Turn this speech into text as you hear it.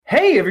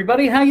Hey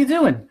everybody, how you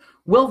doing?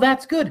 Well,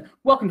 that's good.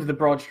 Welcome to the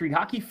Broad Street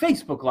Hockey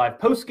Facebook Live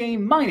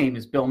postgame. My name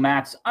is Bill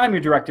Matz. I'm your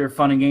director of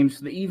fun and games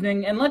for the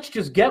evening, and let's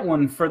just get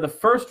one for the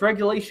first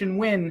regulation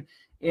win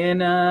in,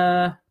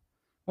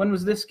 when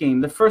was this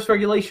game? The first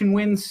regulation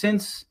win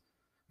since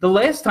the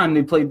last time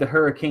they played the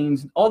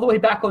Hurricanes, all the way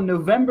back on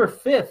November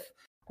 5th.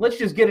 Let's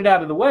just get it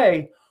out of the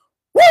way.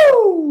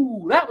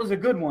 Woo! That was a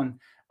good one.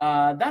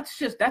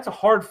 That's a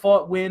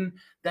hard-fought win.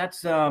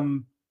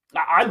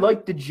 I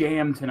liked the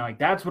jam tonight.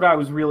 That's what I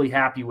was really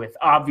happy with.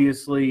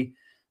 Obviously,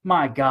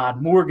 my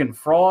God, Morgan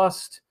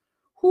Frost.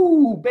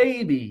 Whoo,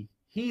 baby.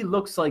 He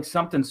looks like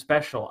something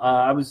special.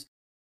 I was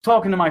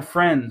talking to my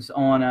friends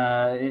on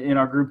in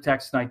our group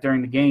text tonight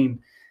during the game,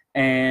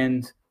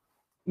 and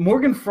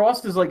Morgan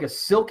Frost is like a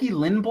Silky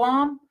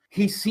Lindblom.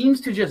 He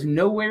seems to just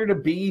know where to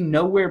be,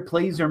 know where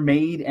plays are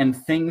made, and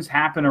things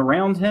happen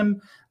around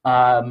him.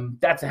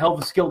 That's a hell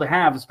of a skill to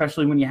have,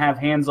 especially when you have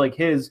hands like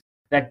his.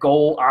 That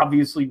goal,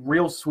 obviously,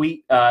 real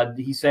sweet.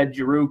 He said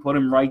Giroux put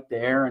him right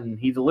there, and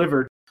he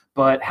delivered.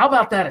 But how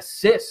about that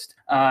assist?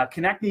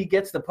 Konechny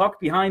gets the puck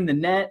behind the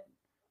net.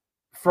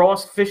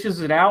 Frost fishes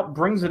it out,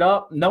 brings it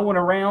up, no one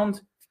around.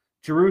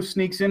 Giroux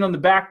sneaks in on the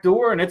back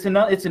door, and it's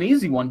an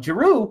easy one.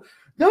 Giroux,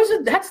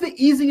 that's the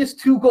easiest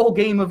two-goal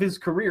game of his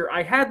career.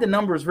 I had the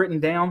numbers written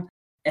down,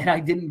 and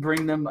I didn't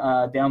bring them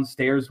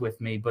downstairs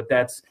with me. But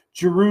that's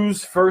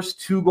Giroux's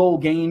first two-goal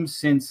game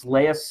since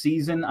last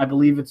season. I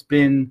believe it's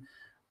been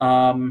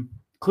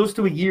close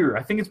to a year.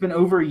 I think it's been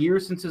over a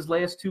year since his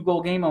last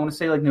two-goal game. I want to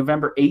say like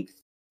November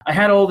 8th. I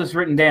had all this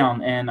written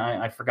down, and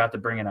I forgot to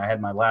bring it. I had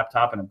my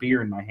laptop and a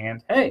beer in my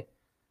hand. Hey,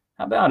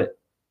 how about it?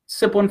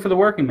 Sip one for the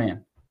working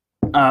man.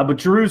 But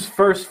Giroux's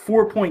first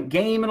 4-point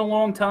game in a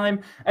long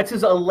time. That's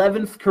his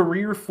 11th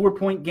career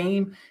 4-point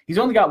game. He's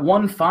only got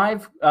one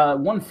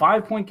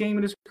 5-point game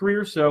in his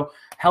career, so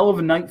hell of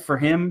a night for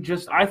him.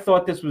 I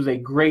thought this was a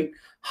great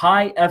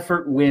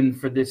high-effort win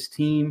for this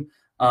team.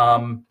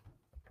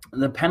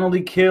 The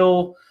penalty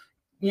kill,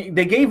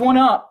 they gave one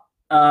up.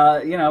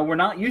 We're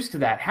not used to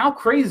that. How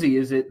crazy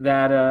is it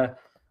that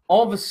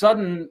all of a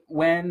sudden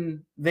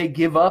when they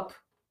give up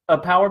a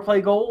power play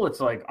goal,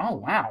 it's like, oh,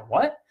 wow,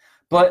 what?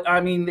 But,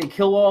 I mean, they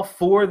kill off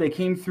 4. They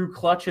came through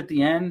clutch at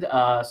the end.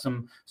 As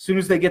soon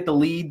as they get the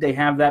lead, they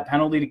have that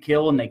penalty to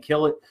kill, and they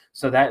kill it.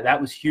 So that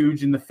was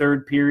huge in the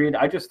third period.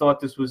 I just thought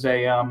this was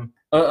a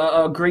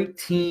great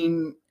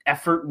team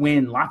effort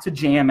win. Lots of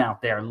jam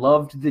out there.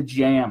 Loved the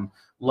jam.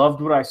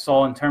 Loved what I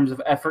saw in terms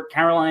of effort.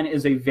 Carolina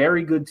is a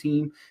very good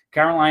team.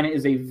 Carolina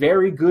is a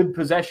very good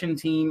possession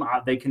team.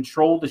 They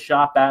control the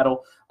shot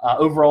battle.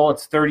 Overall,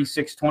 it's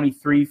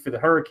 36-23 for the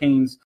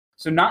Hurricanes.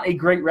 So not a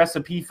great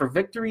recipe for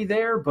victory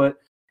there, but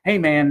hey,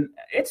 man,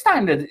 it's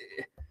time to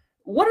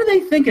 – what are they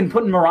thinking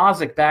putting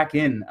Mrazek back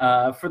in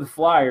for the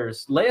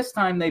Flyers? Last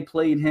time they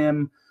played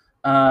him,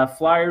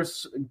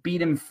 Flyers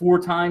beat him 4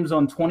 times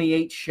on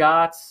 28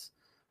 shots.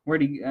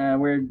 Where'd you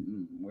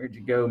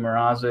go,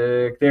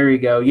 Mrazek? There you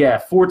go. Yeah,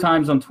 4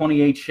 times on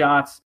 28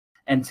 shots,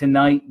 and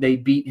tonight they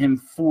beat him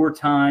 4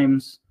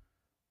 times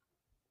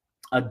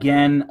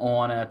again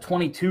on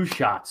 22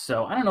 shots.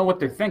 So I don't know what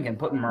they're thinking,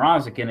 putting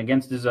Mrazek in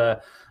against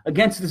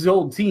his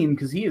old team,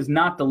 because he has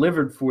not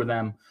delivered for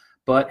them.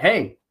 But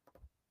hey,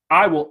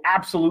 I will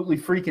absolutely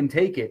freaking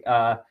take it.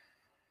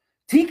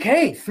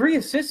 TK, 3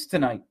 assists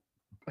tonight.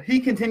 He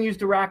continues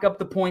to rack up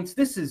the points.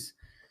 This is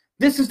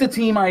the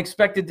team I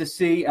expected to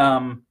see.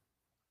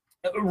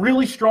 A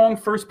really strong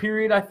first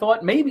period, I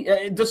thought. Maybe,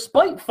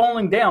 despite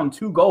falling down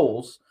 2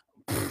 goals,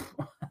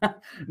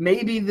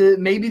 maybe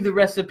the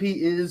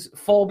recipe is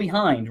fall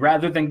behind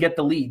rather than get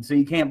the lead, so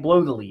you can't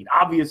blow the lead.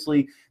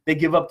 Obviously, they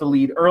give up the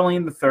lead early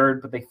in the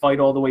third, but they fight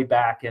all the way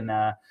back, and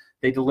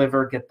they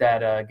deliver, get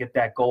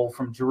that goal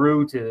from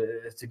Giroux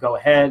to go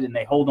ahead, and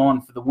they hold on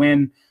for the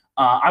win.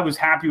 I was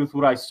happy with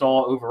what I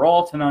saw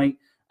overall tonight.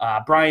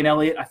 Brian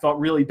Elliott, I thought,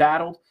 really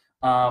battled.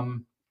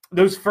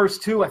 Those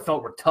first 2 I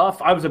thought were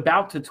tough. I was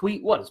about to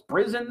tweet, what, is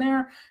Briz in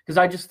there? Because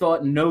I just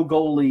thought no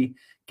goalie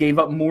gave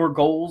up more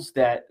goals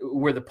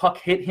where the puck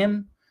hit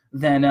him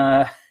than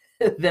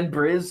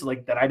Briz,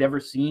 like, that I'd ever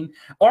seen.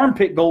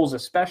 Armpit goals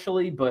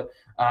especially, but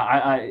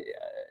I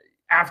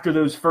after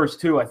those first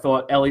 2, I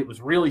thought Elliott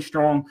was really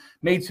strong,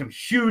 made some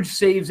huge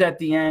saves at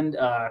the end,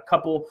 a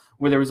couple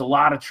where there was a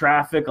lot of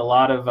traffic, a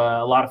lot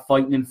of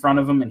fighting in front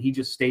of him, and he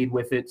just stayed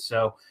with it.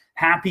 So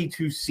happy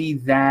to see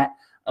that.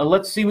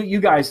 Let's see what you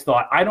guys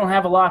thought. I don't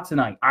have a lot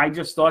tonight. I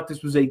just thought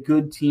this was a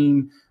good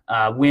team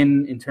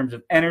win in terms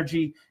of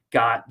energy.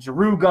 Got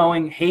Giroux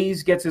going.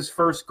 Hayes gets his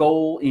first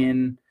goal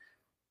in,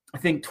 I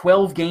think,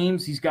 12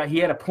 games. He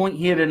had a point.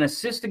 He had an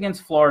assist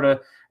against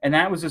Florida, and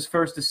that was his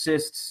first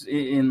assists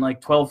in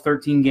like 12,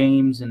 13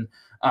 games. And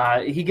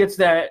he gets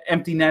that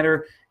empty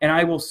netter. And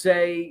I will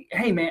say,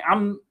 hey, man,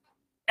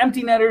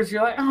 empty netters,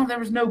 you're like, oh, there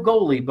was no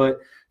goalie. But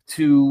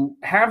to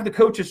have the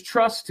coach's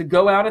trust to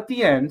go out at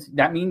the end,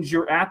 that means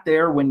you're out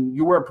there when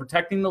you are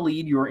protecting the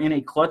lead, you're in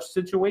a clutch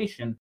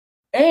situation,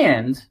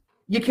 and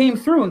you came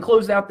through and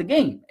closed out the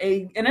game.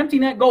 An empty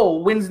net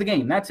goal wins the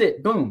game. That's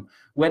it. Boom.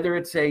 Whether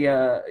it's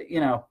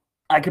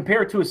I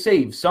compare it to a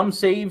save. Some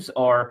saves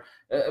are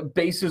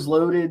bases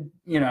loaded,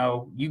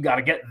 you got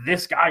to get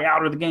this guy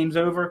out or the game's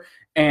over.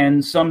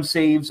 And some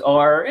saves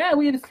are,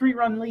 we had a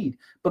 3-run lead.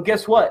 But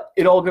guess what?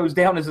 It all goes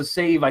down as a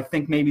save. I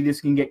think maybe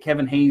this can get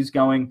Kevin Hayes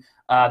going.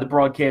 The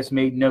broadcast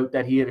made note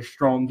that he had a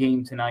strong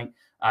game tonight.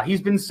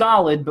 He's been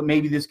solid, but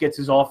maybe this gets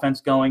his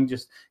offense going.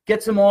 Just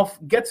gets him off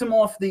the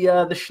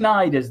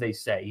schneid, as they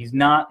say. He's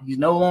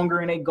no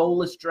longer in a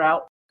goalless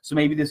drought. So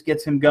maybe this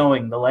gets him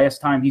going. The last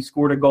time he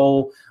scored a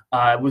goal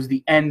was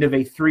the end of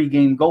a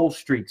 3-game goal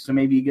streak. So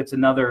maybe he gets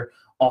another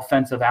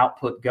offensive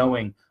output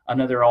going,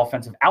 another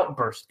offensive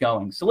outburst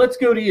going. So let's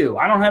go to you.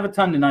 I don't have a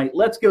ton tonight.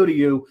 Let's go to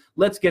you.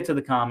 Let's get to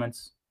the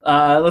comments.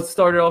 Let's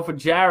start it off with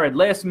Jared.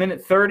 Last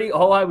minute 30,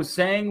 all I was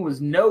saying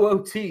was no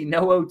OT,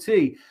 no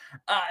OT.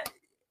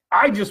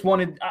 I just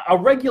wanted a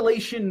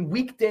regulation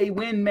weekday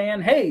win,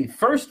 man. Hey,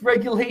 first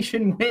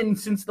regulation win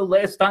since the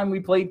last time we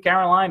played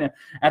Carolina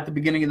at the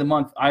beginning of the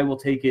month. I will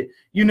take it.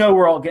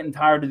 We're all getting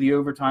tired of the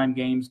overtime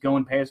games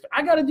going past.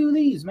 I got to do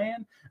these,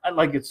 man.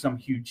 Like it's some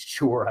huge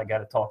chore. I got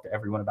to talk to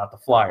everyone about the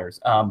Flyers.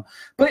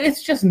 But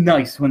it's just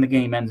nice when the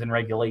game ends in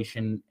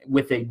regulation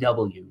with a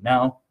W.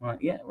 No?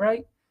 Yeah,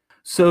 right?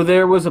 So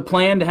there was a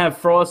plan to have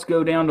Frost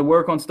go down to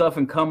work on stuff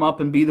and come up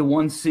and be the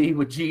 1C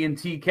with G and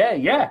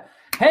TK. Yeah.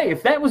 Hey,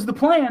 if that was the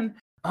plan,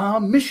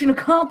 mission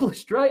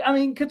accomplished, right? I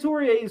mean,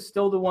 Couturier is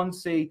still the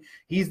 1C.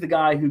 He's the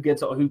guy who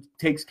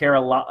takes care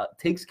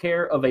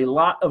of a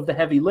lot of the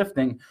heavy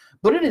lifting.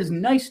 But it is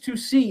nice to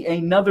see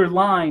another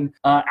line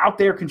out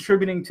there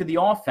contributing to the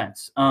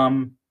offense.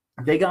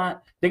 They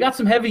got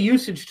some heavy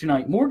usage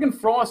tonight. Morgan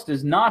Frost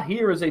is not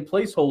here as a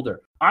placeholder.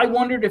 I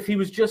wondered if he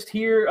was just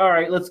here. All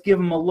right, let's give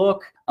him a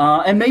look.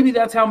 And maybe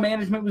that's how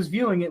management was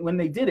viewing it when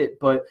they did it.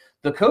 But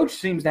the coach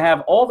seems to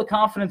have all the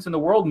confidence in the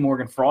world in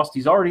Morgan Frost.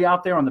 He's already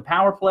out there on the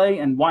power play,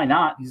 and why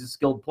not? He's a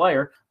skilled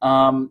player.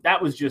 That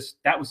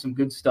was some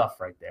good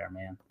stuff right there,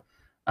 man.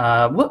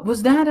 What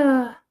was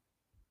that?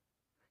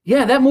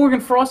 Yeah, that Morgan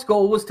Frost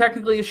goal was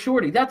technically a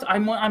shorty.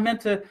 I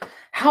meant to.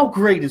 How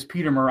great is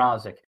Peter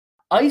Mrazek?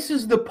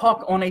 Ices the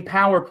puck on a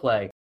power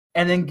play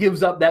and then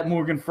gives up that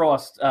Morgan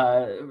Frost,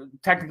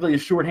 technically a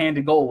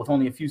shorthanded goal with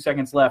only a few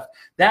seconds left.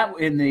 That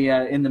in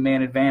the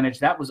man advantage,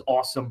 that was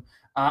awesome.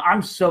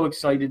 I'm so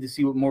excited to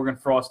see what Morgan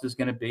Frost is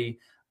going to be.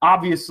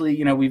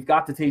 Obviously, we've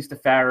got the taste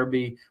of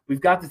Farabee,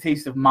 we've got the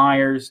taste of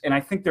Myers, and I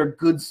think they're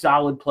good,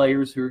 solid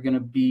players who are going to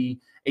be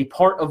a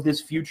part of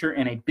this future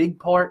and a big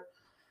part.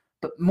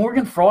 But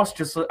Morgan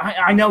Frost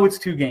I know it's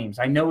 2 games.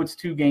 I know it's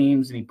 2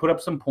 games, and he put up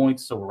some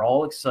points, so we're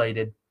all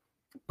excited.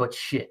 But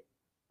shit,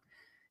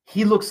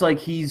 he looks like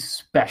he's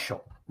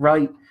special,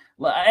 right?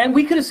 And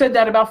we could have said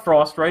that about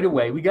Frost right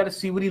away. We got to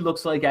see what he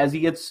looks like as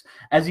he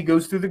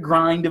goes through the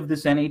grind of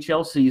this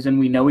NHL season.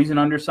 We know he's an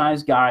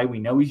undersized guy. We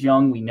know he's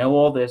young. We know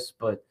all this,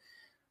 but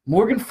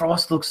Morgan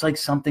Frost looks like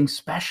something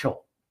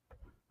special.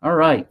 All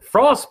right,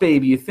 Frost,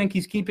 baby. You think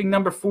he's keeping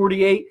number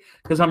 48?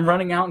 Because I'm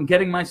running out and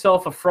getting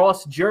myself a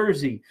Frost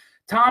jersey.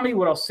 Tommy,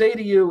 what I'll say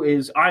to you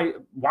is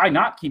why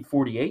not keep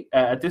 48?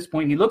 At this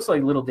point, he looks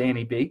like little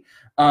Danny B.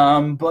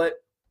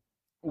 But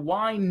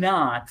why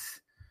not,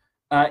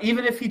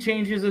 even if he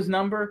changes his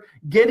number,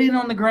 get in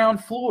on the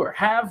ground floor.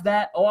 Have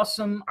that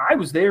awesome, I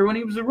was there when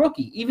he was a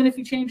rookie. Even if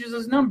he changes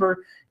his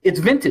number, it's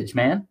vintage,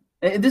 man.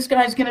 This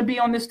guy's going to be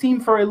on this team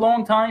for a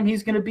long time.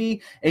 He's going to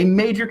be a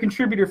major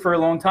contributor for a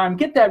long time.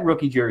 Get that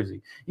rookie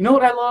jersey. You know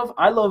what I love?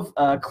 I love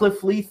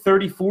Cliff Lee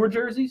 34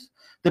 jerseys,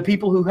 the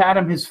people who had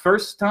him his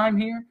first time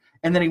here.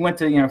 And then he went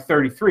to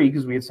 33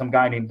 because we had some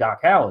guy named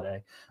Doc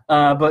Halladay.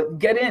 But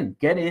get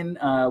in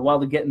while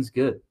the getting's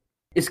good.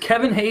 Is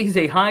Kevin Hayes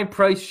a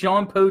high-priced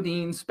Sean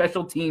Podine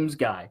special teams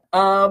guy?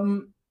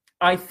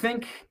 I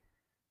think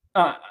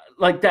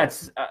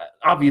that's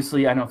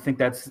obviously I don't think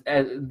that's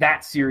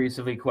that serious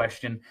of a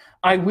question.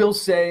 I will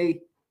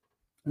say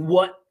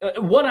what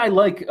I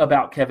like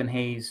about Kevin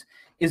Hayes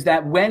is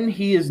that when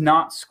he is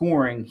not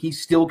scoring, he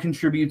still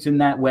contributes in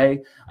that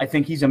way. I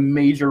think he's a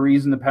major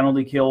reason the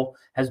penalty kill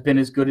has been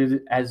as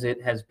good as it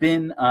has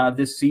been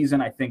this season.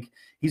 I think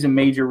he's a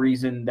major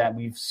reason that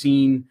we've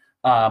seen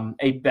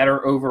a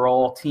better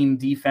overall team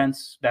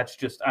defense. That's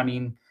just,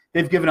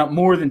 they've given up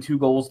more than 2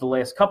 goals the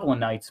last couple of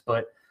nights,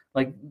 but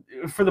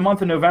for the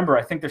month of November,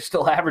 I think they're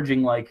still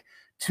averaging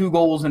 2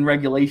 goals in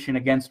regulation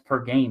against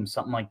per game,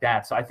 something like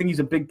that. So I think he's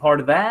a big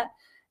part of that.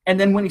 And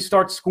then when he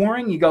starts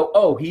scoring, you go,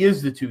 oh, he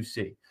is the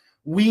 2C.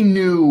 We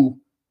knew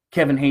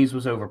Kevin Hayes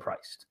was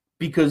overpriced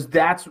because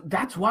that's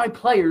why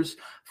players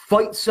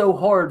fight so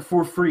hard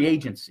for free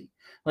agency.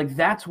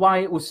 That's why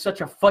it was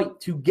such a fight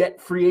to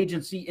get free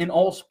agency in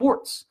all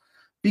sports,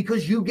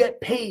 because you get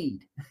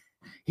paid.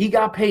 He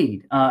got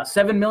paid.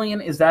 $7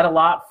 million, is that a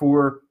lot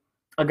for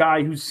a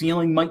guy whose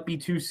ceiling might be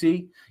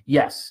 2C?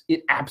 Yes,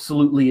 it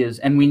absolutely is,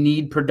 and we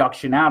need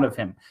production out of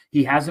him.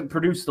 He hasn't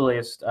produced the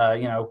last,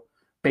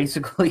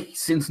 basically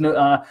since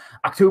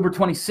October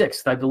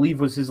 26th, I believe,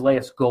 was his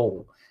last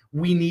goal.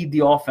 We need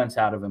the offense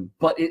out of him.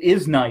 But it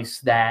is nice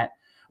that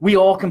we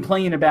all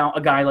complain about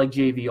a guy like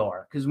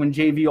JVR, because when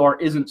JVR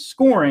isn't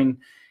scoring,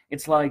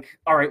 it's like,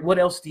 all right, what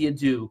else do you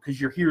do? Because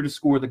you're here to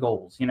score the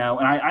goals, and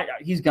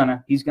he's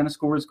gonna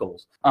score his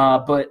goals.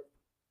 But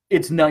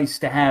it's nice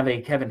to have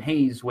a Kevin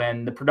Hayes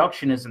when the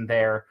production isn't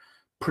there.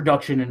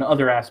 Production in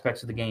other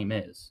aspects of the game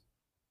is.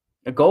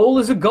 A goal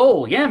is a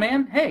goal. Yeah,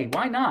 man. Hey,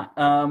 why not?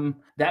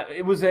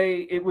 It was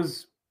a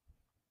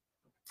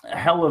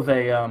hell of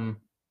a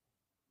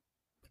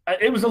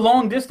it was a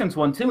long distance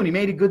one too, and he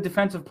made a good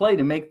defensive play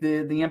to make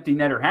the empty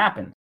netter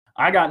happen.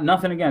 I got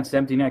nothing against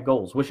empty net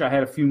goals. Wish I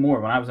had a few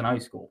more when I was in high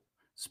school.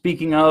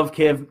 Speaking of,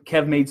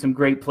 Kev made some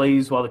great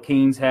plays while the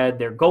Canes had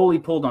their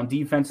goalie pulled on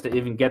defense to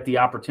even get the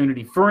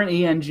opportunity for an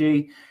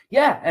ENG.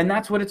 Yeah, and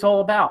that's what it's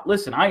all about.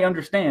 Listen, I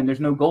understand there's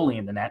no goalie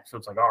in the net, so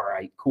it's like, all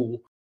right,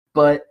 cool.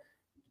 But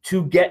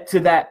to get to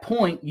that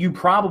point, you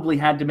probably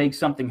had to make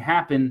something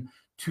happen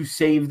to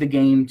save the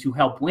game, to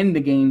help win the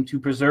game, to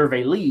preserve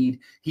a lead.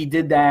 He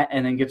did that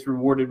and then gets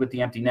rewarded with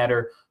the empty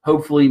netter.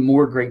 Hopefully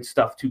more great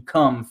stuff to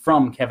come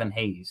from Kevin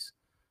Hayes.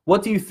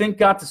 What do you think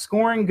got the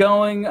scoring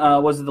going?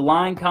 Was it the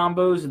line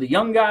combos of the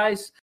young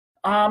guys?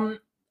 A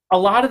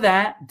lot of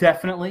that,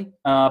 definitely.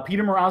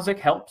 Peter Mrazek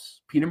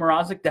helps. Peter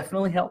Mrazek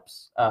definitely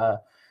helps.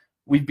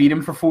 We beat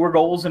him for 4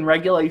 goals in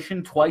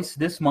regulation twice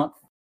this month.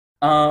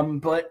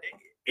 But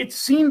it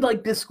seemed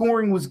like this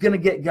scoring was going to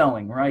get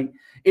going, right?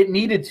 It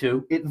needed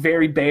to. It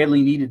very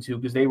badly needed to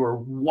because they were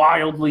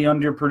wildly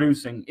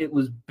underproducing. It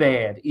was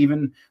bad.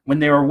 Even when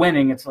they were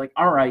winning, it's like,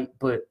 all right,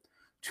 but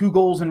 2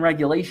 goals in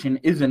regulation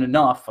isn't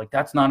enough. Like,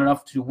 that's not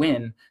enough to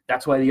win.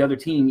 That's why the other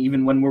team,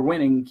 even when we're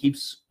winning,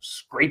 keeps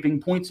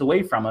scraping points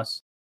away from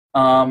us.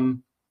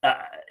 Maybe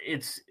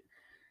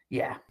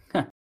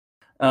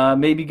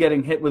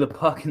getting hit with a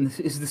puck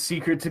is the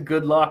secret to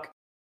good luck.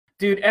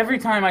 Dude, every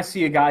time I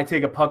see a guy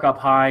take a puck up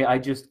high, I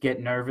just get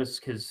nervous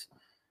because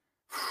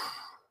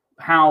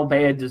how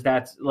bad does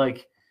that,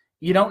 like,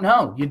 you don't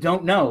know. You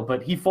don't know.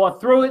 But he fought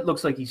through it.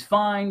 Looks like he's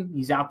fine.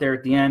 He's out there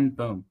at the end.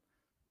 Boom.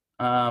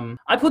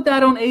 I put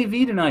that on AV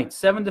tonight.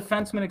 7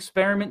 defenseman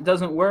experiment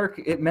doesn't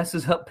work. It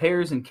messes up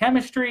pairs and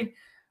chemistry.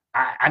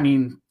 I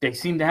mean, they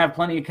seem to have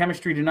plenty of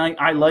chemistry tonight.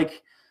 I've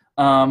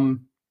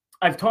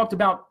talked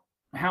about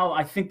how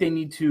I think they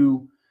need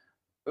to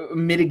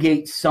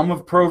mitigate some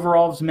of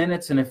Provorov's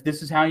minutes, and if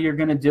this is how you're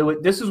going to do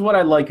it, this is what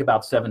I like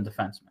about 7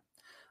 defensemen.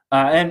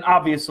 And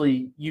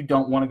obviously, you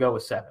don't want to go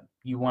with 7.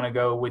 You want to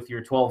go with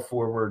your 12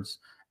 forwards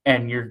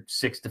and your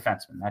 6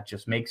 defensemen. That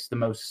just makes the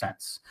most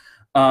sense.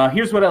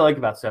 Here's what I like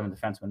about 7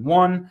 defensemen.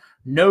 1,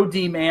 no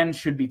D-man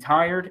should be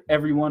tired.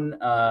 Everyone,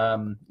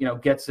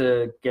 gets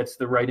the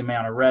right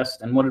amount of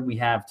rest. And what did we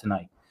have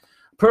tonight?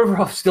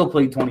 Provorov still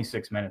played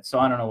 26 minutes, so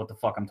I don't know what the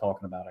fuck I'm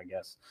talking about, I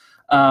guess.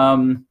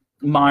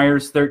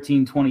 Myers,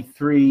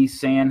 13:23.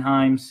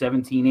 Sanheim,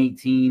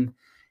 17:18.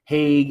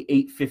 Haig,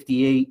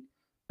 8:58.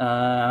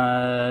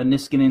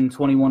 Niskanen,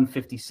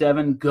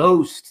 21:57.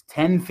 Ghost,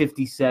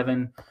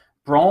 10:57.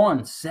 Braun,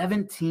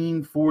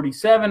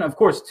 17:47. Of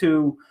course,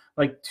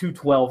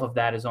 212 of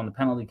that is on the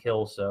penalty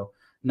kill, so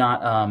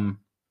not a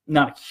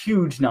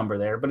huge number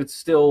there, but it's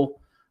still,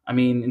 I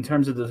mean, in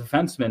terms of the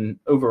defenseman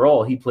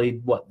overall, he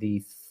played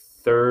the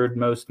 3rd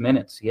most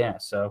minutes. Yeah,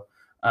 so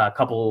a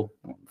couple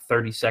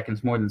 30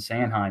 seconds more than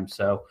Sanheim.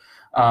 So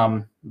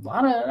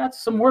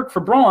that's some work for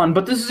Braun,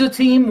 but this is a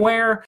team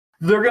where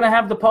they're going to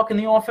have the puck in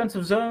the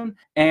offensive zone,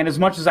 and as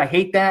much as I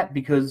hate that,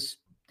 because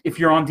if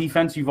you're on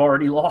defense, you've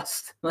already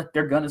lost. Like,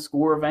 they're going to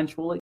score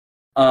eventually.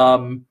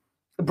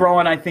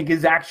 Braun, I think,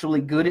 is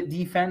actually good at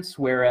defense,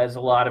 whereas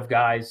a lot of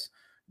guys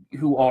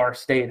who are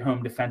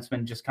stay-at-home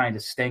defensemen just kind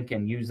of stink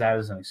and use that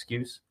as an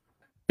excuse.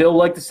 Bill,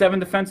 like the 7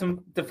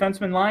 defenseman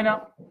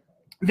lineup?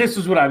 This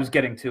is what I was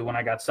getting to when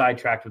I got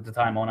sidetracked with the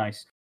time on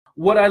ice.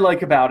 What I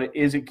like about it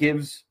is it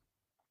gives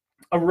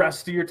a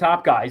rest to your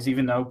top guys,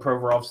 even though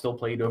Provorov still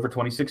played over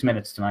 26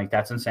 minutes tonight.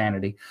 That's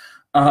insanity.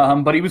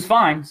 But he was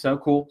fine, so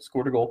cool,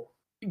 scored a goal.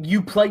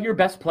 You play your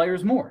best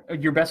players more,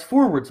 your best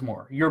forwards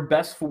more. Your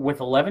best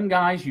with 11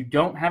 guys, you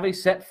don't have a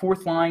set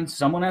 4th line.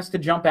 Someone has to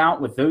jump out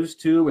with those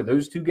 2, or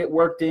those 2 get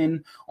worked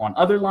in on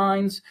other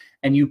lines,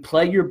 and you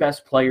play your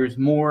best players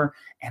more,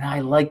 and I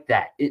like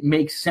that. It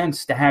makes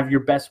sense to have your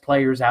best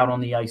players out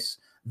on the ice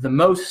the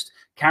most.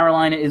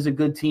 Carolina is a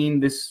good team.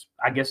 This,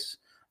 I guess,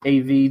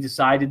 AV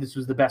decided this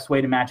was the best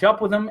way to match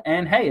up with them,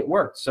 and hey, it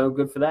worked, so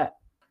good for that.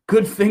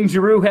 Good thing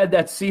Giroux had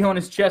that C on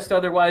his chest,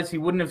 otherwise he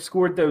wouldn't have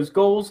scored those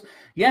goals.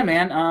 Yeah,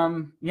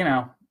 man,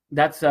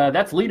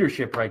 that's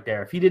leadership right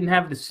there. If he didn't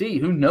have the C,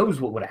 who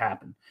knows what would have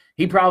happened?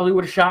 He probably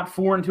would have shot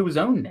 4 into his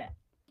own net.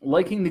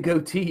 Liking the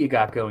goatee you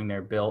got going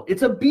there, Bill.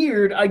 It's a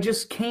beard. I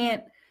just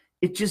can't.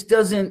 It just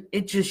doesn't.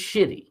 It's just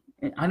shitty.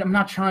 I'm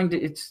not trying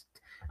to.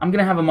 I'm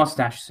going to have a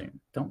mustache soon.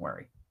 Don't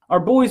worry. Our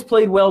boys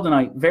played well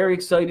tonight. Very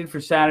excited for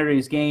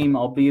Saturday's game.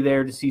 I'll be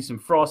there to see some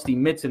Frosty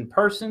Mitts in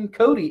person.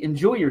 Cody,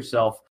 enjoy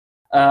yourself.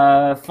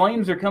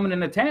 Flames are coming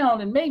into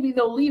town, and maybe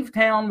they'll leave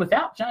town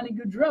without Johnny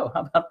Gaudreau.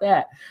 How about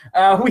that?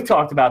 We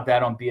talked about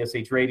that on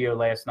BSH Radio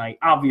last night.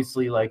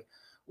 Obviously,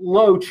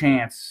 low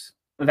chance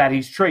that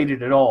he's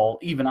traded at all.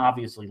 Even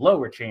obviously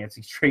lower chance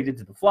he's traded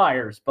to the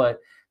Flyers. But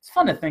it's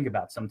fun to think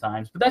about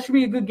sometimes. But that should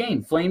be a good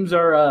game. Flames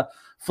are an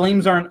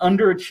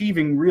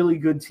underachieving, really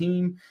good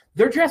team.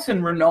 They're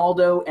dressing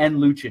Ronaldo and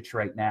Lucic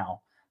right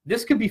now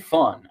This could be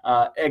fun.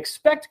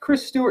 Expect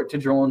Chris Stewart to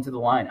draw into the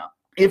lineup.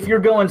 If you're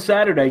going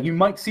Saturday, you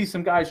might see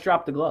some guys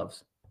drop the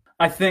gloves.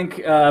 I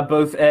think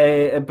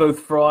both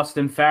Frost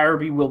and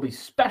Farabee will be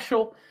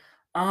special.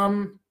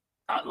 I'm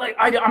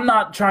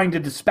not trying to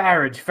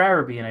disparage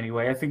Farabee in any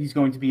way. I think he's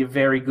going to be a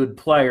very good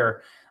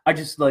player. I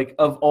just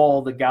of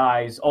all the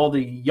guys, all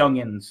the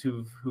youngins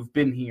who've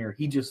been here,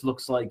 he just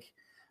looks like,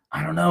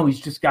 I don't know, he's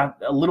just got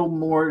a little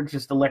more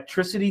just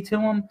electricity to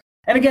him.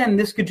 And again,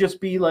 this could just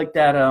be like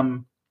that.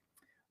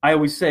 I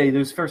always say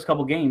those first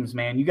couple games,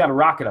 man, you got to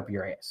rocket up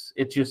your ass.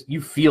 It's just, you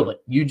feel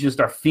it. You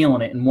just are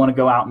feeling it and want to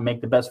go out and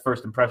make the best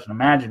first impression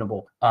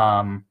imaginable.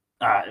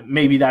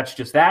 Maybe that's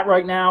just that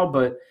right now,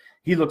 but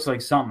he looks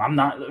like something.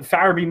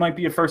 Farabee might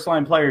be a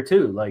first-line player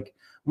too.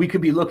 We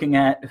could be looking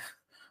at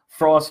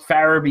Frost,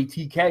 Farabee,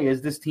 TK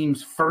as this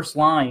team's first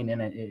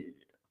line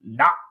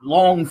not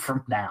long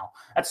from now.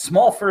 That's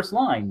small first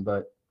line,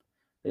 but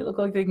they look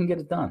like they can get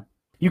it done.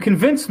 You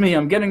convinced me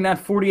I'm getting that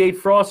 48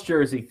 Frost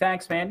jersey.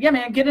 Thanks, man. Yeah,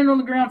 man, get in on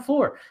the ground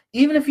floor.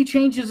 Even if he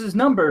changes his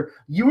number,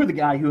 you were the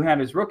guy who had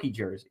his rookie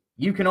jersey.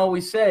 You can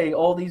always say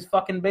all these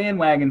fucking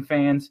bandwagon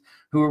fans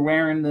who are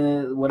wearing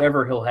the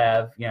whatever he'll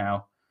have,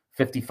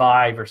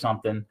 55 or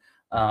something.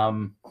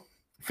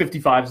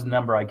 55 is the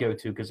number I go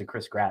to because of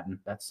Chris Gratton.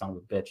 That son of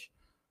a bitch.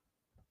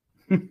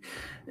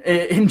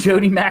 In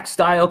Jody Mack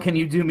style, can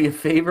you do me a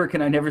favor?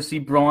 Can I never see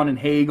Braun and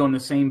Haig on the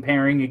same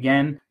pairing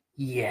again?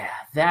 Yeah,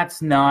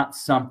 that's not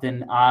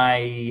something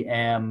I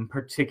am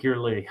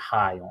particularly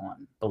high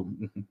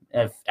on,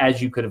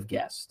 as you could have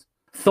guessed.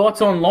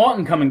 Thoughts on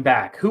Lawton coming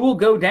back? Who will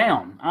go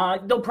down?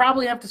 They'll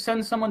probably have to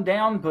send someone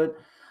down, but,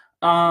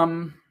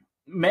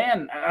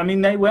 man, I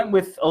mean, they went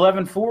with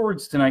 11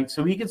 forwards tonight,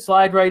 so he could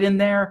slide right in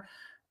there.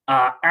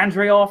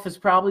 Andreoff is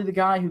probably the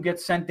guy who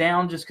gets sent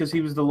down just because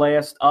he was the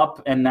last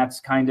up, and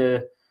that's kind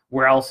of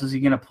where else is he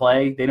going to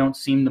play? They don't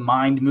seem to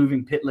mind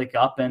moving Pitlick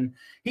up, and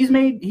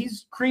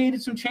he's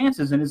created some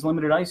chances in his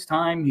limited ice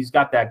time. He's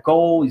got that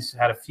goal. He's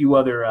had a few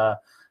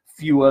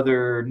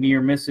other near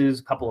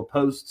misses, a couple of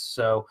posts,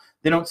 so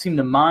they don't seem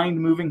to mind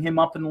moving him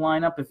up in the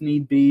lineup if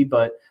need be,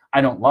 but I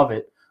don't love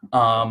it.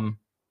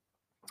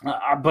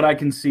 But I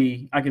can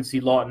see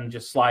Lawton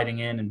just sliding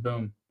in and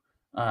boom.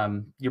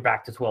 You're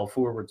back to 12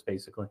 forwards,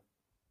 basically.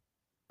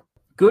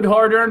 Good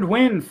hard-earned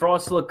win.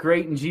 Frost looked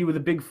great, and G with a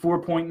big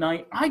 4-point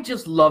night. I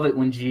just love it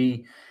when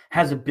G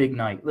has a big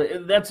night.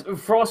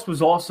 Frost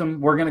was awesome.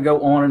 We're going to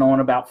go on and on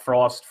about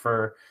Frost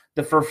for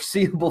the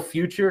foreseeable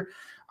future.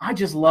 I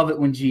just love it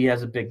when G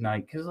has a big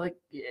night because,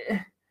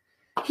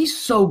 he's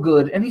so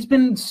good, and he's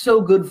been so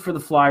good for the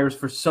Flyers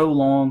for so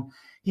long.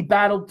 He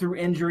battled through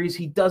injuries.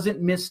 He doesn't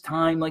miss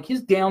time.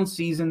 His down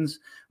seasons,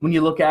 when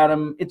you look at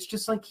him, it's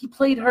just he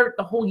played hurt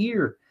the whole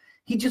year.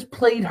 He just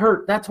played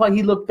hurt. That's why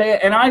he looked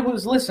bad. And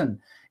listen,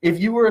 if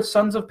you were a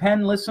Sons of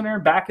Penn listener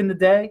back in the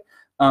day,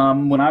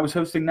 when I was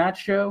hosting that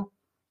show,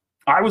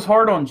 I was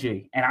hard on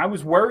G, and I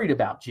was worried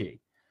about G.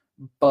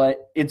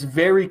 But it's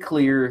very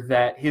clear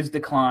that his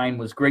decline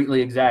was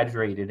greatly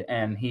exaggerated,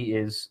 and he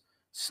is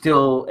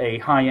still a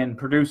high-end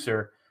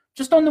producer,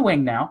 just on the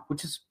wing now,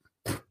 which is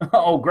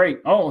oh, great.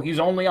 Oh, he's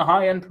only a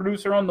high-end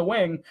producer on the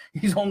wing.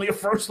 He's only a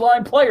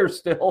first-line player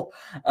still.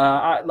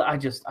 I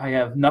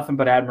have nothing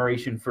but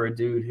admiration for a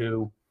dude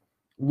who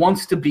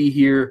wants to be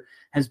here,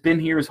 has been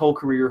here his whole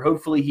career.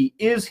 Hopefully he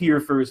is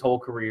here for his whole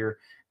career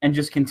and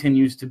just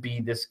continues to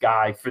be this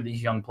guy for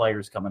these young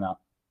players coming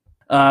up.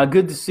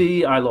 Good to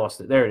see. I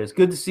lost it. There it is.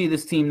 Good to see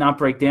this team not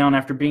break down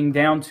after being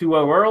down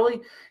 2-0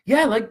 early.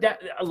 Yeah,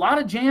 that. A lot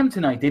of jam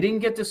tonight. They didn't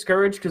get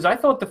discouraged because I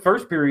thought the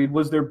first period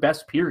was their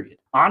best period.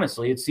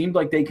 Honestly, it seemed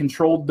like they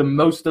controlled the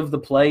most of the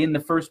play in the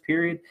first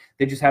period.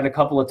 They just had a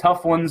couple of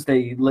tough ones.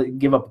 They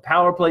give up a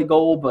power play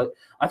goal, but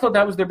I thought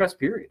that was their best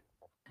period.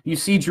 You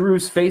see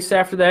Giroux's face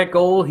after that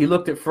goal. He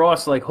looked at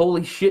Frost like,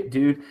 holy shit,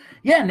 dude.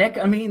 Yeah, Nick,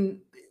 I mean,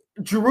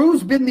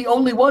 Giroux's been the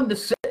only one to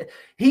say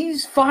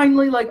he's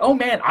finally oh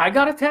man, I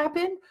gotta tap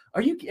in.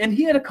 And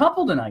he had a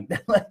couple tonight.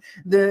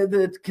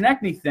 the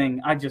Konechny thing,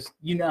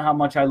 you know how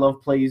much I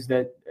love plays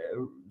that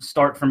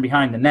start from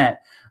behind the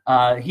net.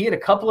 He had a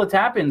couple of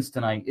tap-ins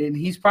tonight, and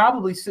he's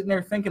probably sitting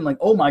there thinking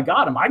oh my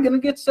God, am I going to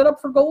get set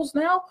up for goals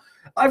now?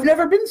 I've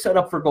never been set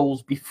up for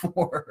goals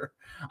before.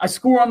 I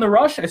score on the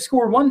rush, I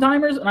score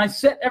one-timers, and I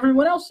set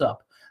everyone else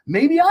up.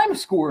 Maybe I'm a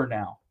scorer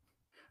now.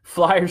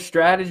 Flyers'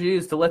 strategy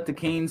is to let the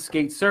Canes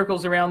skate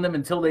circles around them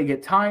until they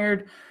get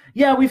tired.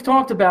 Yeah, we've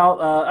talked about,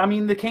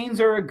 the Canes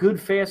are a good,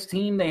 fast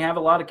team. They have a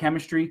lot of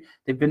chemistry.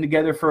 They've been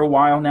together for a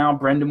while now.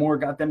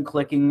 Brendamore got them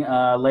clicking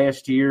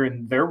last year,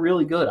 and they're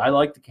really good. I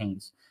like the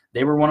Canes.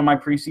 They were one of my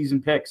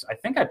preseason picks. I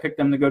think I picked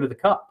them to go to the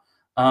Cup.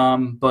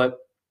 But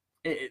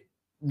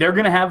they're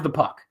going to have the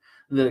puck.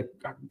 The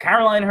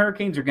Carolina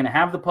Hurricanes are going to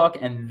have the puck,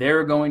 and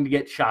they're going to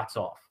get shots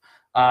off.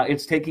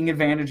 It's taking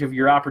advantage of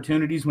your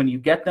opportunities when you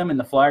get them, and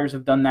the Flyers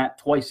have done that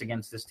twice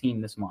against this team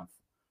this month.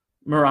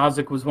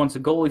 Mrazek was once a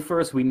goalie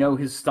for us. We know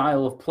his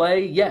style of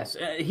play. Yes,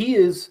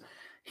 he's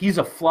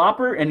a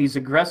flopper, and he's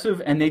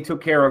aggressive, and they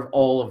took care of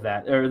all of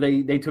that, or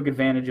they took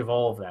advantage of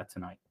all of that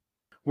tonight.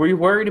 Were you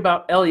worried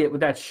about Elliott with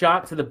that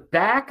shot to the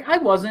back? I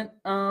wasn't.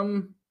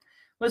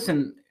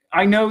 listen,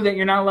 I know that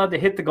you're not allowed to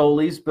hit the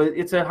goalies, but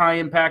it's a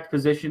high-impact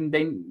position.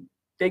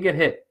 They get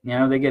hit. You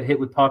know, they get hit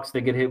with pucks.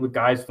 They get hit with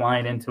guys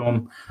flying into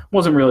them.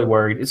 Wasn't really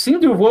worried. It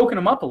seemed to have woken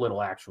him up a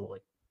little, actually.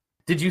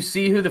 Did you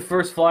see who the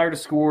first Flyer to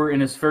score in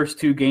his first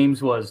 2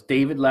 games was?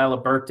 David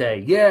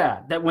Laliberte.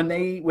 Yeah, that when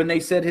they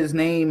said his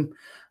name,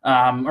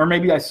 or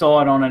maybe I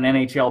saw it on an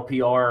NHL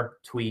PR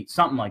tweet,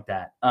 something like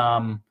that.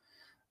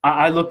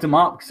 I looked him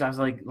up because I was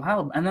like,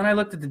 wow. And then I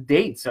looked at the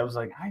dates. I was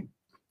like,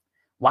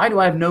 why do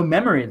I have no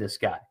memory of this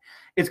guy?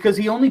 It's because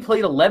he only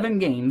played 11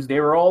 games. They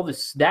were all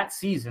that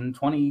season,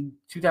 2009-10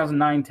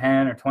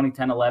 or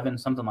 2010-11,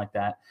 something like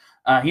that.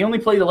 He only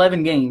played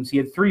 11 games. He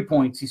had 3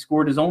 points. He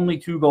scored his only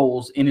 2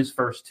 goals in his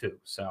first 2.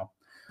 So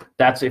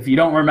that's, if you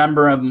don't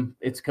remember him,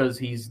 it's because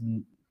he's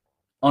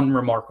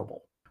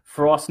unremarkable.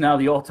 Frost now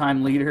the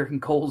all-time leader in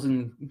goals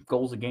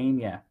a game.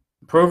 Yeah,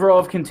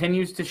 Provorov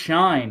continues to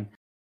shine.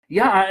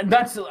 Yeah,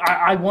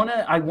 I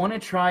want to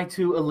try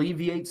to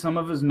alleviate some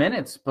of his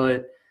minutes,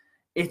 but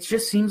it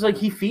just seems like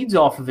he feeds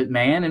off of it,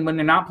 man. And when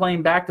they're not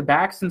playing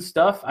back-to-backs and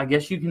stuff, I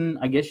guess you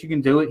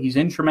can do it. He's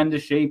in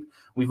tremendous shape.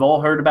 We've all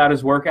heard about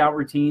his workout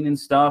routine and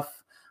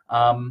stuff.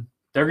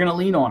 They're going to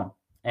lean on him,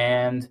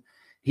 and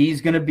he's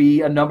going to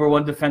be a number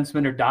 1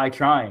 defenseman or die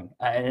trying.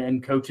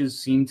 And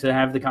coaches seem to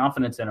have the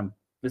confidence in him.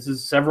 This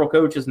is several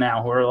coaches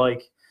now who are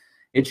like,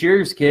 "It's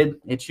yours, kid.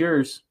 It's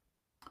yours."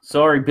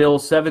 Sorry, Bill.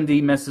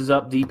 7D messes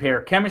up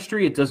D-pair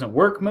chemistry. It doesn't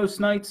work most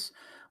nights.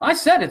 I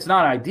said it's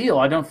not ideal.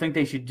 I don't think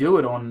they should do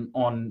it on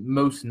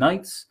most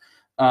nights.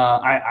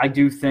 I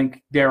do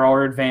think there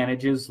are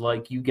advantages,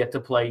 like you get to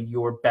play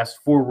your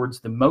best forwards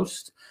the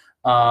most.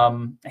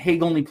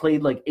 Haig only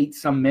played like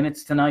 8-some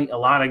minutes tonight. A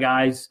lot of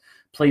guys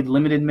played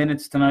limited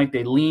minutes tonight.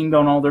 They leaned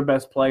on all their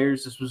best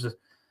players.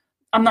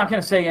 I'm not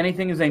going to say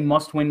anything is a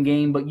must-win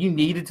game, but you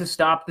needed to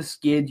stop the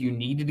skid. You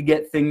needed to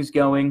get things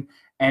going,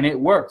 and it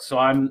worked. So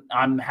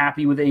I'm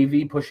happy with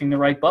AV pushing the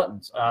right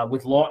buttons.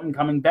 With Lawton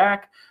coming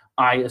back,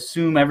 I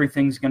assume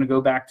everything's going to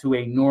go back to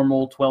a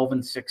normal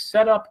 12-6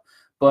 setup,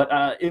 but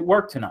it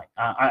worked tonight.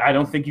 I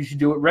don't think you should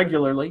do it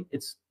regularly.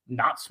 It's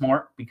not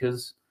smart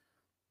because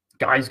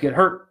guys get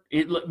hurt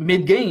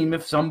mid-game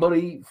if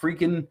somebody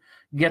freaking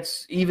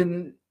gets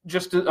even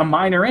just a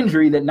minor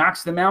injury that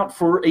knocks them out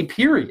for a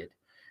period.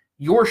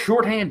 You're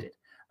shorthanded.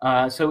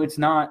 So it's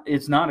not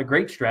a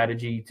great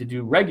strategy to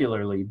do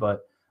regularly,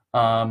 but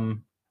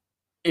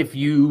if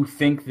you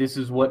think this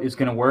is what is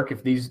going to work,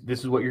 if this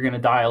is what you're going to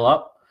dial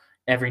up,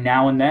 every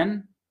now and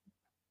then,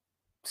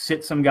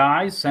 sit some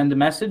guys, send a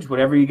message,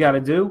 whatever you got to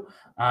do.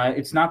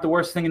 It's not the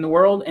worst thing in the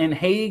world. And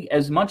Haig,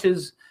 as much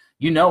as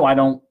I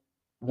don't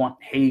want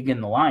Haig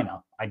in the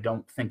lineup. I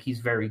don't think he's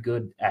very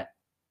good at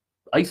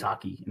ice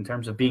hockey in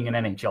terms of being an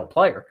NHL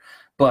player.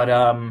 But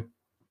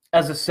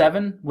as a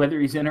 7, whether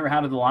he's in or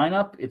out of the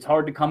lineup, it's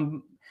hard to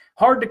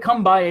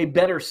come by a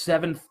better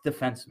 7th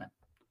defenseman.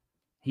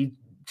 He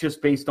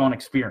just based on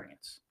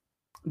experience.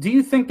 Do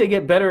you think they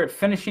get better at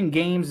finishing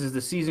games as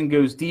the season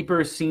goes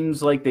deeper?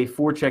 Seems like they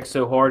forecheck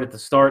so hard at the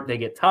start, they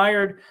get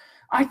tired.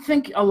 I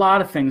think a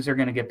lot of things are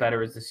going to get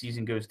better as the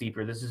season goes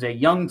deeper. This is a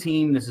young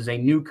team. This is a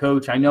new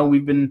coach. I know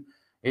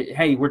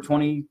we're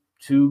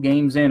 22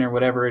 games in or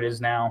whatever it is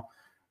now.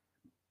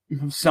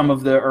 Some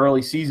of the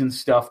early season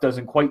stuff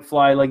doesn't quite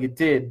fly like it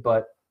did,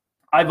 but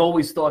I've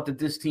always thought that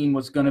this team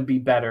was going to be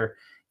better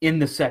in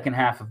the second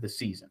half of the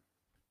season.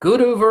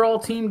 Good overall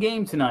team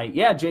game tonight.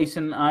 Yeah,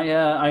 Jason,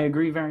 I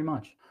agree very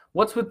much.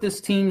 What's with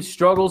this team's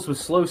struggles with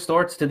slow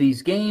starts to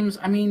these games?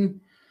 I mean,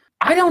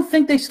 I don't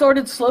think they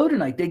started slow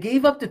tonight. They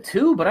gave up to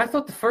 2, but I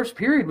thought the first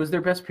period was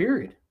their best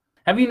period.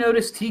 Have you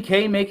noticed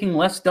TK making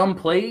less dumb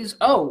plays?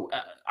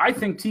 I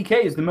think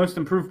TK is the most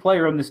improved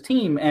player on this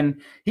team,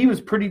 and he was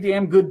pretty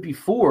damn good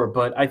before,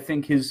 but I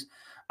think his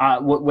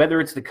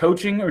whether it's the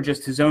coaching or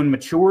just his own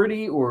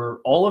maturity or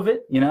all of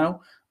it,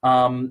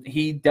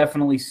 he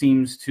definitely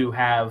seems to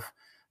have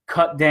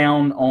cut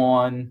down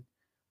on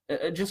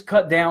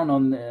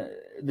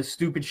the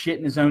stupid shit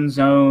in his own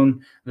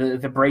zone. The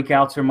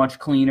breakouts are much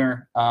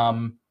cleaner.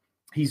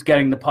 He's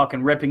getting the puck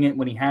and ripping it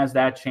when he has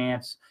that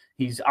chance.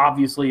 He's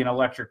obviously an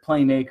electric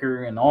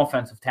playmaker and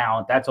offensive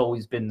talent. That's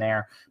always been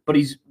there. But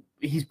he's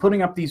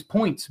putting up these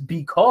points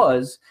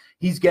because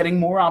he's getting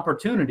more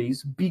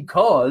opportunities,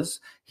 because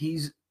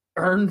he's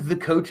earned the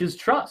coach's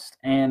trust.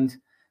 And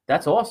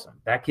that's awesome.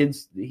 That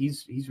kid's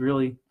he's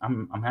really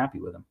I'm happy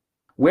with him.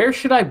 Where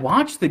should I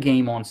watch the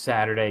game on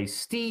Saturday?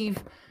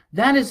 Steve,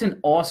 that is an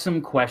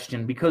awesome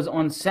question, because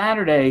on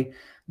Saturday,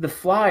 the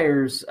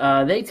Flyers,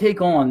 they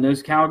take on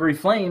those Calgary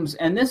Flames,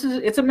 and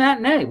it's a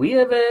matinee. We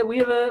have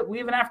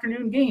an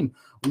afternoon game,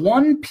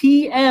 1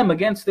 p.m.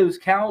 against those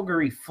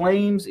Calgary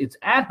Flames. It's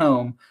at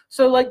home,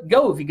 so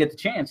go if you get the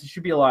chance. It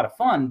should be a lot of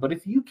fun. But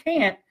if you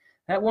can't,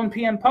 that 1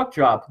 p.m. puck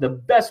drop, the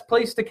best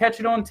place to catch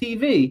it on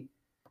TV,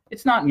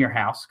 it's not in your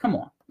house. Come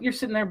on. You're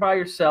sitting there by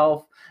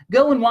yourself.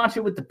 Go and watch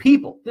it with the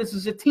people. This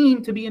is a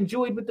team to be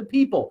enjoyed with the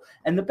people.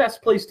 And the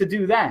best place to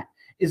do that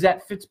is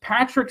at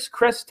Fitzpatrick's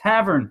Crest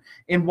Tavern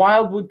in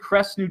Wildwood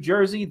Crest, New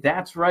Jersey.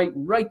 That's right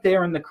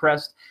there in the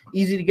Crest.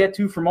 Easy to get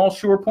to from all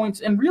shore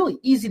points, and really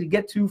easy to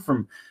get to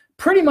from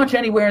pretty much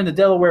anywhere in the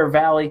Delaware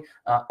Valley.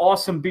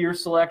 Awesome beer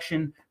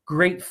selection,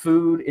 great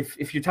food.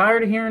 If you're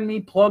tired of hearing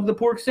me plug the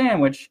pork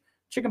sandwich,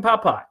 chicken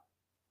pot pie.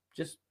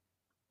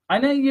 I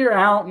know you're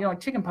out, like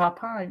chicken pot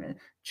pie, man.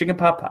 Chicken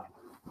pot pie.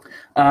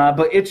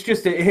 But it's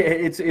just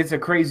it's a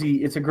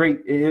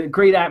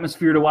great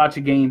atmosphere to watch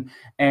a game.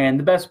 And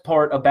the best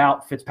part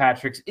about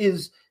Fitzpatrick's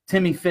is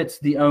Timmy Fitz,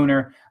 the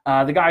owner.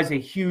 The guy's a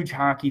huge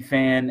hockey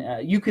fan.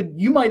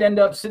 You might end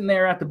up sitting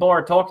there at the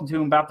bar talking to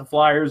him about the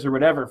Flyers or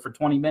whatever for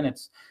 20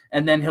 minutes,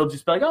 and then he'll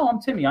just be like, "Oh,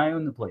 I'm Timmy. I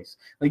own the place."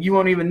 Like, you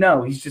won't even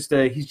know. He's just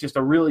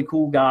a really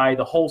cool guy.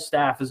 The whole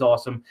staff is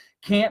awesome.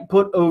 Can't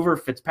put over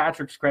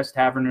Fitzpatrick's Crest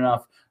Tavern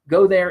enough.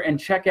 Go there and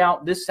check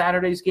out this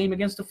Saturday's game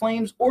against the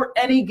Flames, or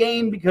any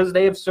game, because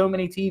they have so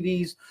many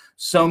TVs,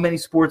 so many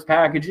sports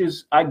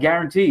packages. I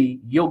guarantee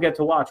you'll get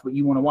to watch what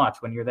you want to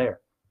watch when you're there.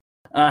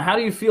 How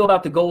do you feel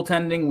about the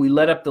goaltending? We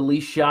let up the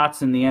least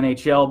shots in the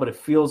NHL, but it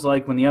feels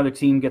like when the other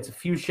team gets a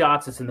few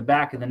shots, it's in the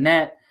back of the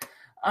net.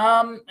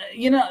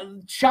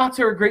 Shots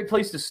are a great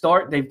place to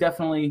start. They've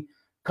definitely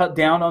cut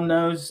down on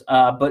those,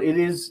 but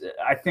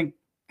I think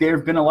there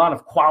have been a lot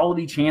of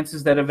quality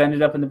chances that have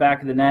ended up in the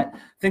back of the net. I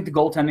think the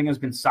goaltending has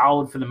been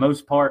solid for the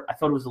most part. I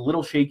thought it was a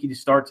little shaky to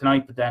start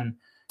tonight, but then,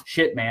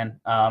 shit, man.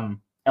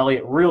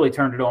 Elliott really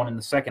turned it on in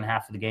the second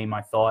half of the game,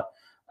 I thought.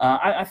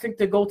 I think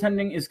the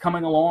goaltending is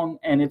coming along,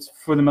 and it's,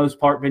 for the most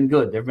part, been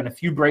good. There have been a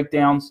few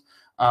breakdowns,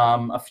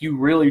 a few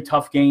really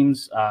tough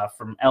games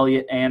from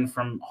Elliott and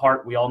from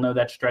Hart. We all know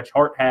that stretch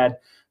Hart had.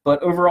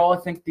 But overall, I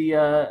think the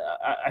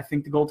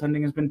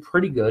goaltending has been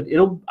pretty good.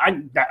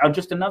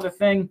 Just another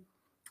thing,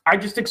 I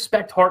just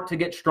expect Hart to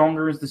get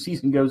stronger as the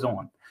season goes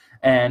on.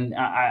 And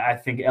I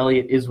think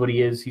Elliott is what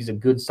he is. He's a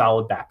good,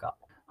 solid backup.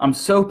 I'm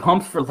so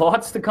pumped for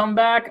Laughton to come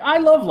back. I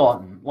love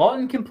Laughton.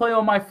 Laughton can play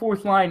on my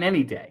fourth line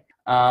any day.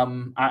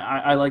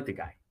 I like the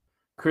guy.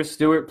 Chris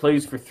Stewart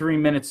plays for 3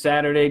 minutes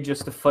Saturday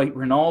just to fight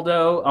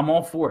Ronaldo. I'm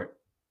all for it.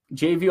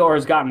 JVR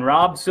has gotten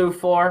robbed so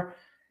far.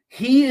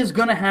 He is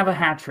going to have a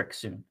hat trick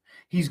soon.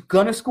 He's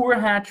going to score a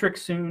hat trick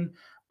soon.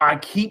 I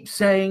keep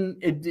saying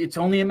it's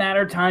only a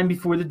matter of time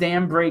before the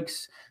dam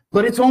breaks,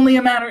 but it's only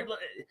a matter.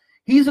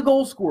 He's a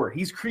goal scorer.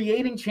 He's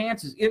creating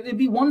chances. It'd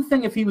be one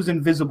thing if he was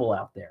invisible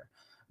out there,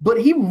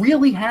 but he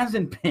really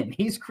hasn't been.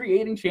 He's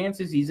creating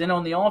chances. He's in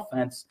on the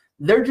offense.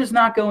 They're just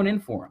not going in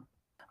for him.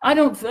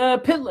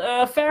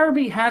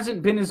 Farabee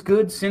hasn't been as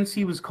good since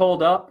he was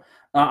called up.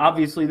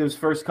 Obviously, those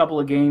first couple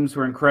of games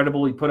were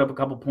incredible. He put up a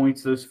couple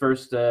points those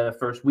first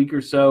week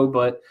or so,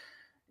 but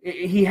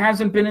he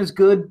hasn't been as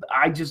good.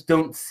 I just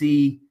don't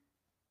see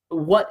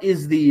what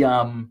is the